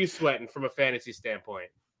 What are you sweating from a fantasy standpoint?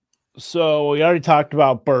 So we already talked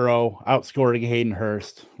about Burrow outscoring Hayden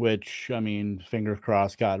Hurst, which, fingers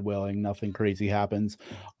crossed, God willing, nothing crazy happens.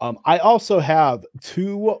 I also have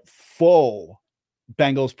 2 full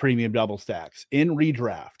Bengals premium double stacks in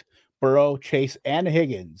redraft. Burrow, Chase, and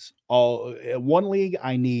Higgins. All in one league,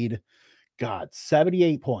 I need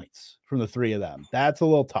 78 points from the 3 of them. That's a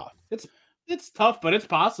little tough. It's tough, but it's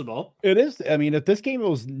possible. It is. If this game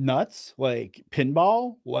was nuts, like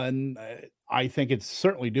pinball, I think it's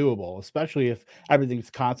certainly doable, especially if everything's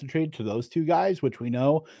concentrated to those 2 guys, which we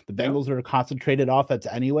know the Bengals are a concentrated offense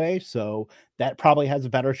anyway. So that probably has a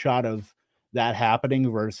better shot of that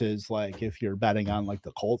happening versus like if you're betting on like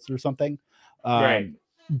the Colts or something. Right.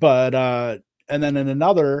 But and then in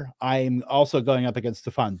another, I'm also going up against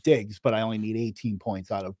Stephon Diggs, but I only need 18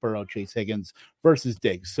 points out of Burrow, Chase, Higgins versus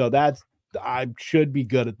Diggs. So I should be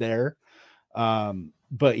good at there.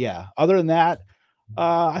 But yeah, other than that,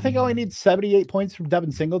 I think I only need 78 points from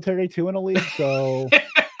Devin Singletary too in a league. So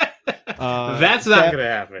that's not going to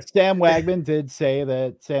happen. Sam Wagman did say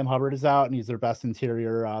that Sam Hubbard is out and he's their best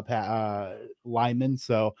interior lineman.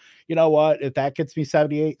 So you know what? If that gets me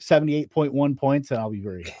 78.1 points, then I'll be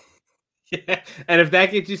very happy. Yeah. And if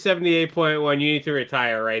that gets you 78.1, you need to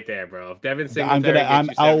retire right there, bro. If Devin Singletary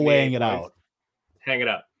I'm weighing it out. Hang it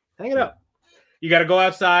up. You got to go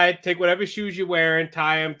outside, take whatever shoes you're wearing,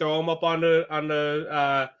 tie them, throw them up on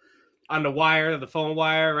the wire, the phone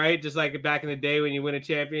wire, right? Just like back in the day when you win a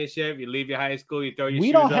championship, you leave your high school, you throw your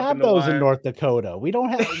shoes up. We don't have those in North Dakota. We don't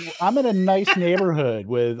have. I'm in a nice neighborhood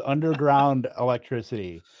with underground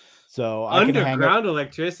electricity, so underground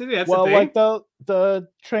electricity. That's like the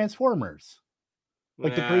Transformers,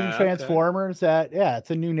 like the green Transformers. Okay. It's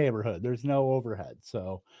a new neighborhood. There's no overhead,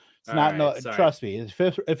 so. It's not trust me. If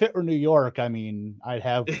it were New York, I'd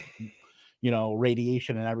have,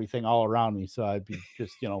 radiation and everything all around me. So I'd be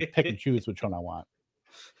just, pick and choose which one I want.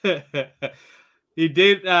 He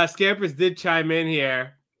did. Scampers did chime in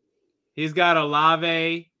here. He's got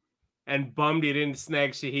Olave and bummed he didn't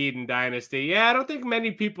snag Shaheed in Dynasty. Yeah, I don't think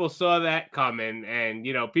many people saw that coming. And,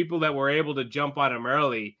 people that were able to jump on him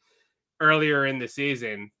earlier in the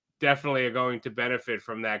season definitely are going to benefit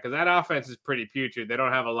from that because that offense is pretty putrid. They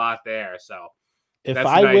don't have a lot there. So if that's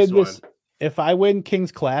I a nice win one. if I win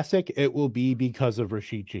Kings Classic, it will be because of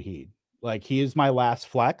Rashid Shaheed. Like, he is my last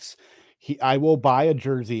flex. I will buy a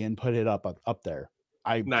jersey and put it up there.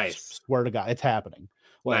 I swear to God, it's happening.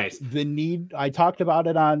 Like, the need, I talked about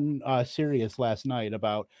it on Sirius last night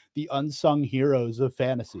about the unsung heroes of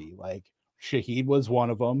fantasy. Like, Shaheed was one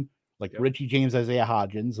of them. Like, Richie James, Isaiah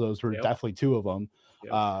Hodgins, those were definitely two of them.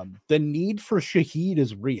 The need for Shaheed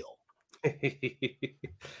is real.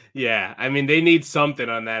 Yeah, I mean, they need something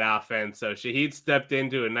on that offense. So Shaheed stepped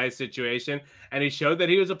into a nice situation, and he showed that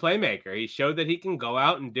he was a playmaker. He showed that he can go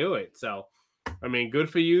out and do it. So, I mean, good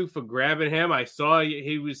for you for grabbing him. I saw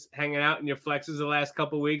he was hanging out in your flexes the last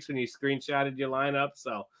couple of weeks when you screenshotted your lineup.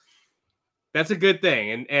 So that's a good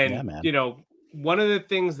thing. And yeah, one of the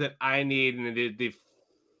things that I need in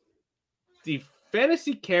the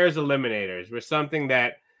Fantasy Cares Eliminators was something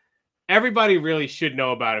that everybody really should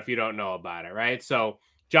know about if you don't know about it, right? So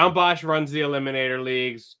John Bosch runs the Eliminator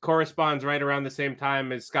Leagues, corresponds right around the same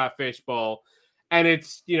time as Scott Fishbowl. And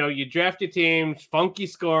it's, you draft your teams, funky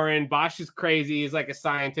scoring. Bosch is crazy. He's like a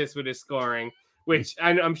scientist with his scoring, which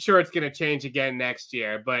I'm sure it's going to change again next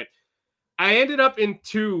year. But I ended up in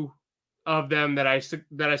two of them that I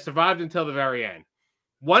survived until the very end.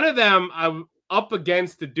 One of them, I'm up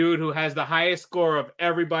against the dude who has the highest score of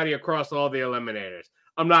everybody across all the Eliminators.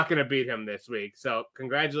 I'm not going to beat him this week. So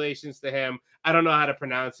congratulations to him. I don't know how to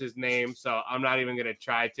pronounce his name, so I'm not even going to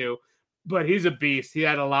try to. But he's a beast. He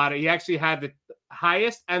actually had the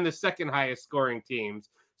highest and the second highest scoring teams.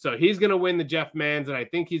 So he's going to win the Jeff Mans, and I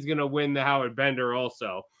think he's going to win the Howard Bender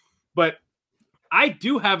also. But I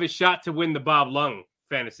do have a shot to win the Bob Lung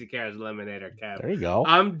Fantasy Cares Eliminator, Kev. There you go.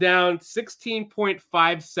 I'm down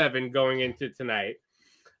 16.57 going into tonight.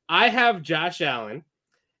 I have Josh Allen.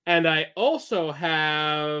 And I also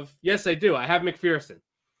have, yes, I do. I have McPherson.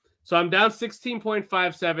 So I'm down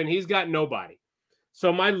 16.57. He's got nobody.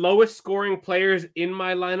 So my lowest scoring players in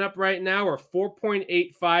my lineup right now are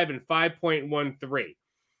 4.85 and 5.13.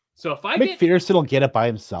 So if McPherson will get it by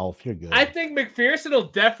himself, you're good. I think McPherson will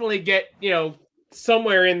definitely get,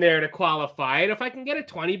 somewhere in there to qualify. And if I can get a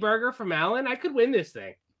 20 burger from Allen, I could win this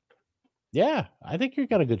thing. Yeah, I think you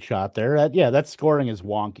got a good shot there. That scoring is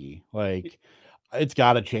wonky. Like, it's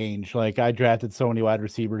got to change. Like, I drafted so many wide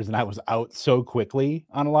receivers and I was out so quickly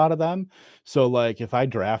on a lot of them. So, like, if I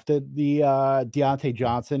drafted the Deontay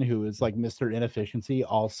Johnson, who is like Mr. Inefficiency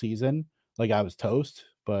all season, like, I was toast.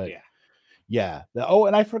 But yeah.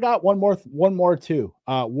 And I forgot one more too.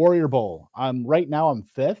 Warrior Bowl. Right now I'm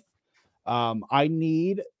fifth. I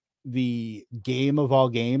need the game of all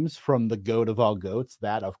games from the GOAT of all GOATs.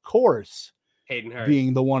 That, of course, Hayden Hurst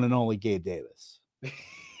being the one and only Gabe Davis.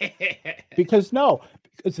 Because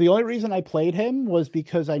the only reason I played him was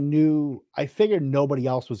because I figured nobody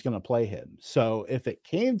else was going to play him. So if it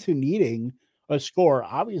came to needing a score,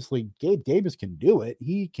 obviously Gabe Davis can do it.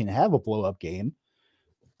 He can have a blow up game.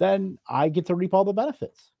 Then I get to reap all the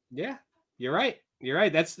benefits. Yeah, you're right.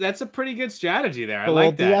 That's a pretty good strategy there. I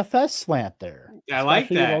like that. DFS slant there. I like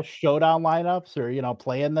that. Showdown lineups or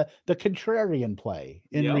playing the contrarian play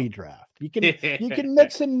in redraft. You can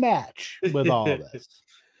mix and match with all of this.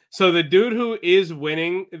 So the dude who is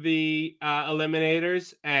winning the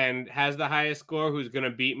eliminators and has the highest score, who's going to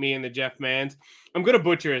beat me in the Jeff Mans, I'm going to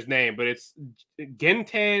butcher his name, but it's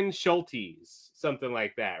Gentan Schultes, something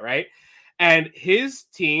like that, right? And his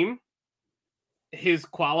team, his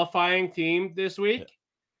qualifying team this week,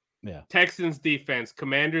 Texans defense,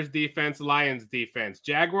 Commanders defense, Lions defense,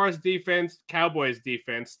 Jaguars defense, Cowboys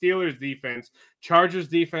defense, Steelers defense, Chargers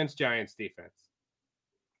defense, Giants defense.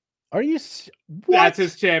 Are you? What? That's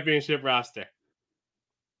his championship roster.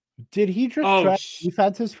 Did he just track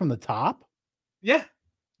defenses from the top? Yeah,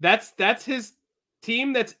 that's his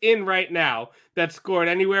team that's in right now that scored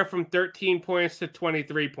anywhere from 13 points to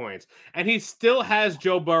 23 points, and he still has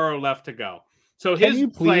Joe Burrow left to go. So Can you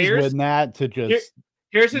please win that to just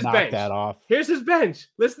here's his knock bench. That off. Here's his bench.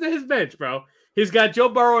 Listen to his bench, bro. He's got Joe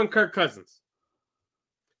Burrow and Kirk Cousins.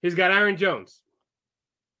 He's got Aaron Jones.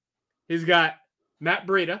 He's got Matt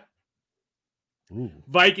Breida. Ooh.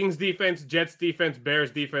 Vikings defense, Jets defense,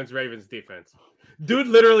 Bears defense, Ravens defense. Dude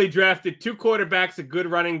literally drafted 2 quarterbacks, a good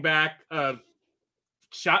running back,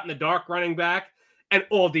 shot in the dark running back, and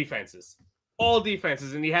all defenses.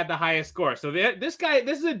 And he had the highest score. So this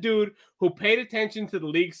is a dude who paid attention to the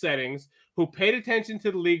league settings, who paid attention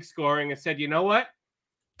to the league scoring and said, you know what?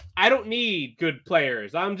 I don't need good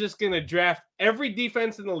players. I'm just going to draft every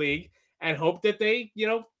defense in the league and hope that they,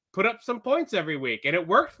 put up some points every week. And it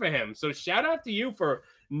worked for him. So shout out to you for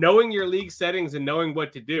knowing your league settings and knowing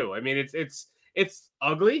what to do. I mean, it's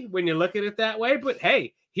ugly when you look at it that way, but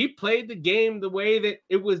hey, he played the game the way that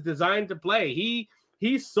it was designed to play.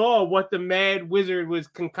 He saw what the Mad Wizard was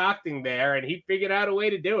concocting there, and he figured out a way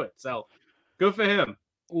to do it. So good for him.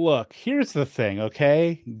 Look, here's the thing,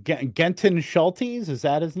 okay? Genton Schultes, is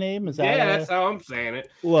that his name? That's how I'm saying it.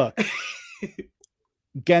 Look,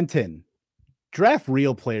 Genton, draft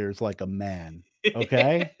real players like a man,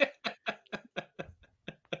 okay?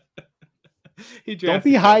 Don't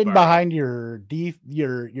be hiding behind your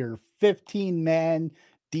 15-man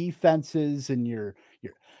defenses and your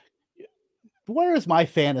where is my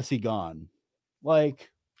fantasy gone? Like,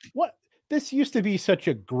 what? This used to be such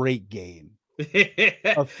a great game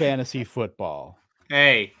of fantasy football.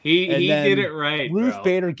 Hey, he did it right. Ruth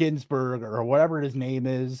Bader Ginsburg or whatever his name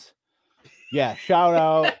is. Yeah, shout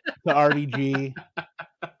out to RDG.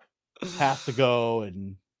 Has to go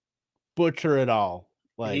and butcher it all.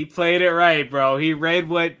 Like, he played it right, bro. He read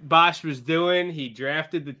what Bosch was doing. He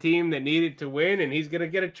drafted the team that needed to win, and he's gonna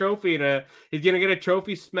get a trophy. He's gonna get a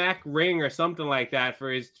trophy smack ring or something like that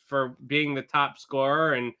for being the top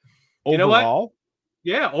scorer. And you know what?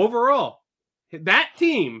 Yeah, overall, that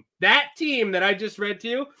team that I just read to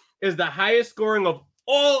you is the highest scoring of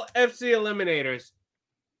all FC Eliminators.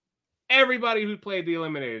 Everybody who played the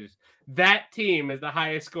Eliminators, that team is the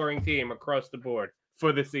highest scoring team across the board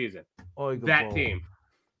for the season. That team.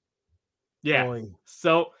 Yeah. Boy.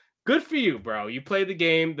 So good for you, bro. You played the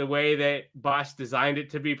game the way that Bosch designed it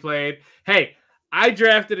to be played. Hey, I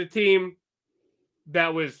drafted a team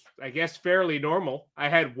that was, I guess, fairly normal. I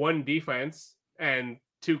had one defense and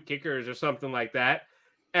 2 kickers or something like that.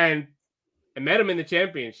 And I met him in the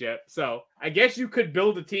championship. So I guess you could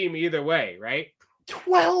build a team either way, right?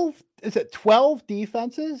 12? Is it 12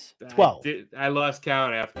 defenses? 12. I lost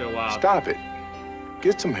count after a while. Stop it.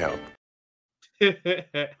 Get some help.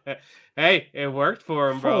 Hey, it worked for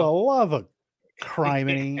him, bro. For the love of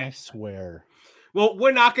criminy, I swear. Well,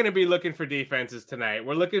 we're not going to be looking for defenses tonight.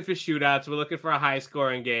 We're looking for shootouts. We're looking for a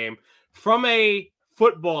high-scoring game. From a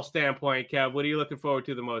football standpoint, Kev, what are you looking forward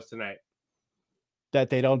to the most tonight? That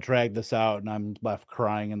they don't drag this out and I'm left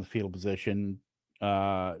crying in the fetal position,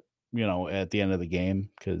 at the end of the game,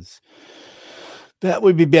 because that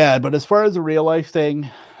would be bad. But as far as the real life thing,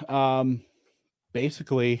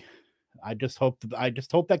 basically, I just hope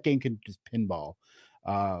that game can just pinball.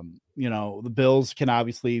 The Bills can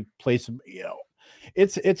obviously play some,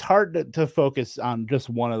 it's hard to focus on just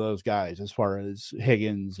one of those guys as far as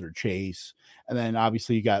Higgins or Chase. And then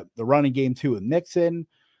obviously you got the running game too with Mixon.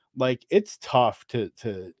 Like, it's tough to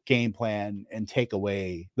game plan and take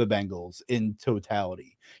away the Bengals in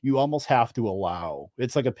totality. You almost have to allow,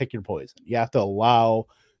 it's like a pick your poison. You have to allow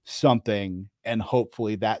something and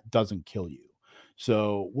hopefully that doesn't kill you.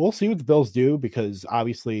 So we'll see what the Bills do, because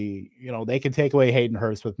obviously, they can take away Hayden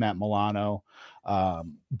Hurst with Matt Milano.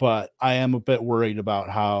 But I am a bit worried about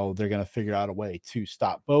how they're going to figure out a way to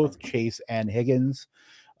stop both Chase and Higgins.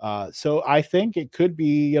 So I think it could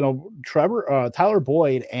be, Tyler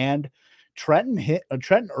Boyd and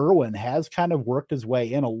Trenton Irwin has kind of worked his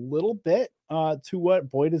way in a little bit to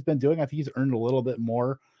what Boyd has been doing. I think he's earned a little bit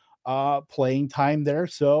more playing time there.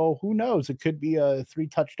 So who knows? It could be a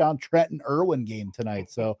 3-touchdown Trenton Irwin game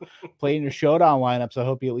tonight. So playing your showdown lineups, I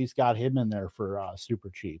hope you at least got him in there for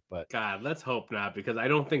super cheap. But God, let's hope not, because I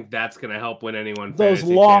don't think that's going to help win anyone. Those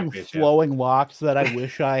long flowing locks that I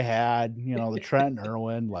wish I had, the Trenton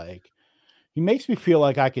Irwin, like, he makes me feel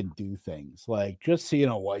like I can do things, like just seeing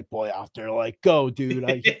a white boy out there, like, go dude,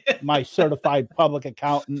 my certified public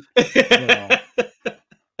accountant,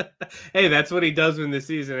 Hey, that's what he does when the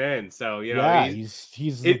season ends. So,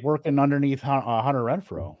 he's working underneath Hunter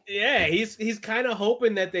Renfrow. Yeah, he's kind of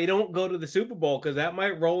hoping that they don't go to the Super Bowl, because that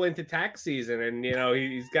might roll into tax season, and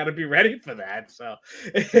he's got to be ready for that. So,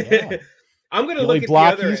 yeah. I'm going to look at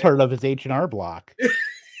block the other. He's heard of his H&R block.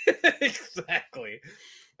 Exactly.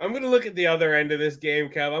 I'm going to look at the other end of this game,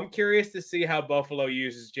 Kev. I'm curious to see how Buffalo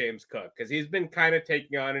uses James Cook, because he's been kind of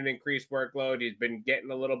taking on an increased workload. He's been getting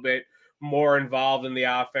a little bit more involved in the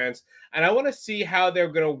offense. And I want to see how they're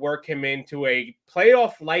going to work him into a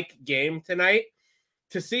playoff-like game tonight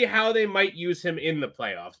to see how they might use him in the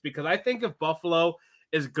playoffs. Because I think if Buffalo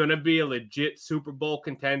is going to be a legit Super Bowl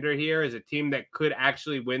contender here, as a team that could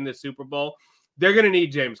actually win the Super Bowl, they're going to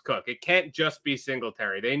need James Cook. It can't just be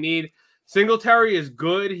Singletary. Singletary is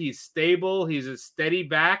good. He's stable. He's a steady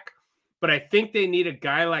back. but I think they need a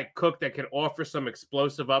guy like Cook that can offer some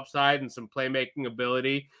explosive upside and some playmaking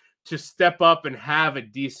ability to step up and have a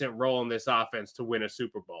decent role in this offense to win a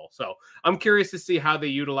Super Bowl. So I'm curious to see how they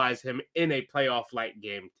utilize him in a playoff-like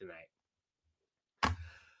game tonight.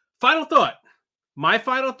 Final thought. My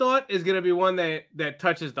final thought is going to be one that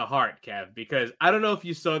touches the heart, Kev, because I don't know if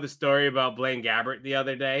you saw the story about Blaine Gabbert the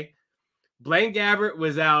other day. Blaine Gabbert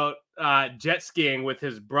was out jet skiing with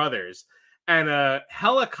his brothers, and a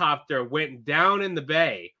helicopter went down in the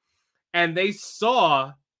bay, and they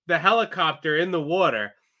saw the helicopter in the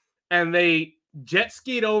water, and they jet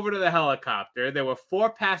skied over to the helicopter. There were 4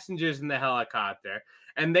 passengers in the helicopter,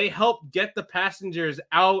 and they helped get the passengers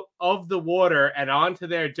out of the water and onto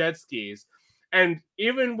their jet skis. And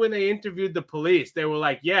even when they interviewed the police, they were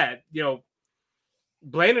like, yeah,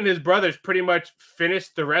 Blaine and his brothers pretty much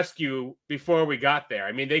finished the rescue before we got there.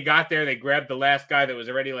 I mean, they got there, they grabbed the last guy that was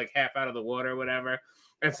already like half out of the water or whatever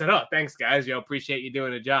and said, oh, thanks, guys. Appreciate you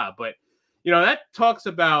doing the job. But, that talks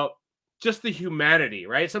about just the humanity,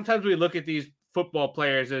 right? Sometimes we look at these football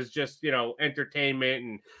players as just,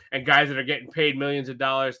 entertainment and guys that are getting paid millions of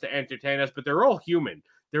dollars to entertain us, but they're all human.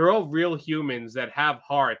 They're all real humans that have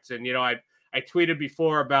hearts. And, I tweeted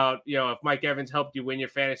before about, if Mike Evans helped you win your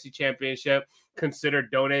fantasy championship, consider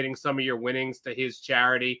donating some of your winnings to his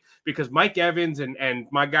charity, because Mike Evans and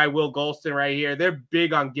my guy Will Golston right here, they're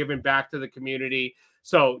big on giving back to the community.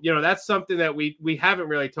 So, that's something that we haven't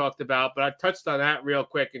really talked about, but I touched on that real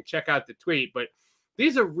quick, and check out the tweet. But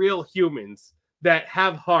these are real humans that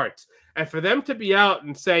have hearts. And for them to be out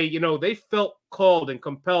and say, they felt called and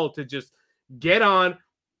compelled to just get on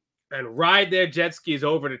and ride their jet skis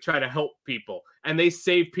over to try to help people, and they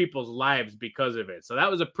save people's lives because of it. So that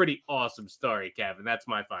was a pretty awesome story, Kevin. That's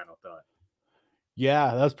my final thought.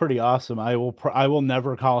 Yeah, that's pretty awesome. I will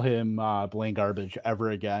never call him Blaine Garbage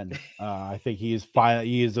ever again. I think he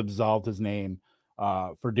has absolved his name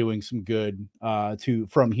for doing some good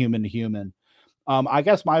from human to human. I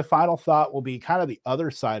guess my final thought will be kind of the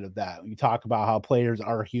other side of that. You talk about how players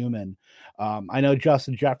are human. I know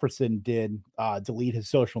Justin Jefferson did delete his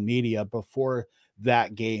social media before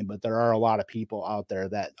that game, but there are a lot of people out there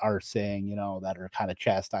that are saying, that are kind of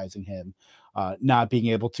chastising him, not being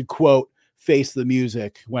able to quote face the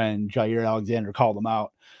music when Jair Alexander called him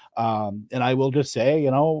out. And I will just say,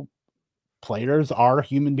 players are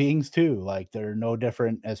human beings too. Like, they're no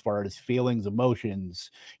different as far as feelings, emotions,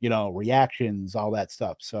 reactions, all that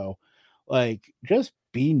stuff. So like, just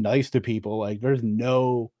be nice to people. Like, there's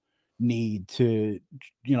no need to,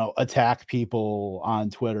 attack people on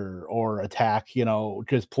Twitter or attack,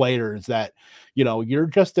 just players that, you're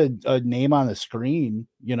just a name on the screen,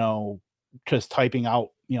 just typing out,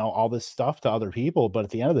 all this stuff to other people. But at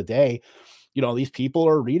the end of the day, these people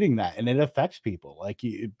are reading that, and it affects people. Like,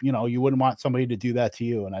 you wouldn't want somebody to do that to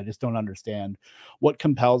you. And I just don't understand what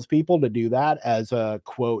compels people to do that as a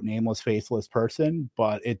quote nameless, faceless person,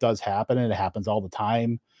 but it does happen, and it happens all the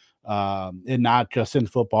time. And not just in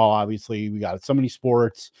football. Obviously, we got so many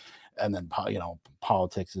sports, and then,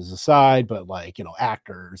 politics is aside, but like,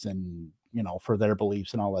 actors and, for their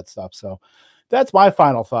beliefs and all that stuff. So that's my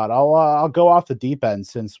final thought. I'll go off the deep end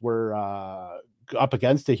since we're, up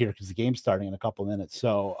against it here because the game's starting in a couple minutes.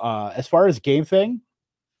 So as far as game thing,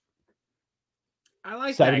 I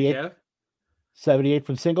like 78, that, Kev. 78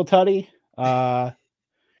 from Singletary. Go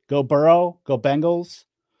Burrow, go Bengals,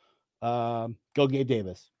 go Gabe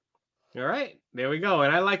Davis. All right, there we go.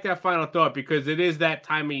 And I like that final thought because it is that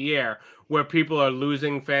time of year where people are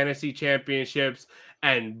losing fantasy championships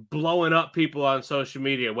and blowing up people on social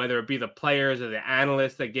media, whether it be the players or the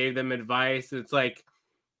analysts that gave them advice. It's like,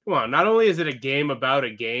 come on, not only is it a game about a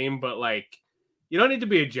game, but like, you don't need to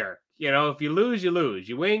be a jerk. If you lose, you lose.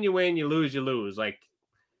 You win, you win. You lose, you lose. Like,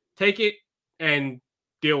 take it and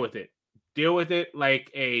deal with it. Deal with it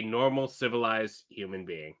like a normal, civilized human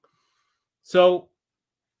being. So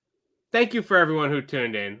thank you for everyone who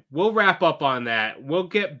tuned in. We'll wrap up on that. We'll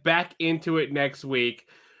get back into it next week.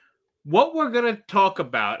 What we're going to talk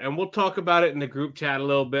about, and we'll talk about it in the group chat a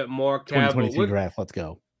little bit more. 2022 draft. Let's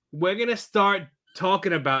go. We're going to start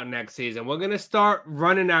talking about next season. We're going to start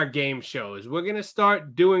running our game shows. We're going to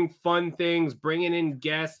start doing fun things, bringing in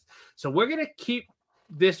guests. So we're going to keep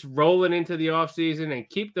this rolling into the off season and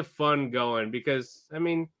keep the fun going because, I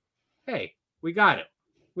mean, hey, we got it.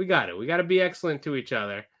 We got it. We got to be excellent to each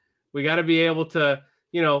other. We got to be able to,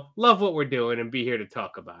 love what we're doing and be here to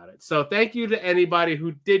talk about it. So thank you to anybody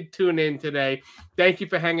who did tune in today. Thank you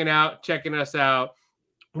for hanging out, checking us out.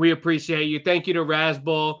 We appreciate you. Thank you to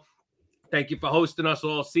Razzball. Thank you for hosting us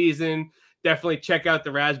all season. Definitely check out the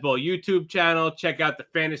Razzball YouTube channel. Check out the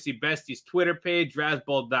Fantasy Besties Twitter page,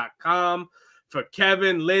 razzball.com, For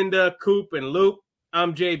Kevin, Linda, Coop, and Luke,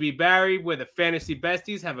 I'm JB Barry. We're the Fantasy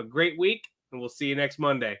Besties. Have a great week, and we'll see you next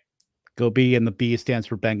Monday. Go B, and the B stands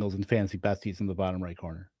for Bengals and Fantasy Besties in the bottom right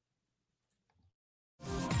corner.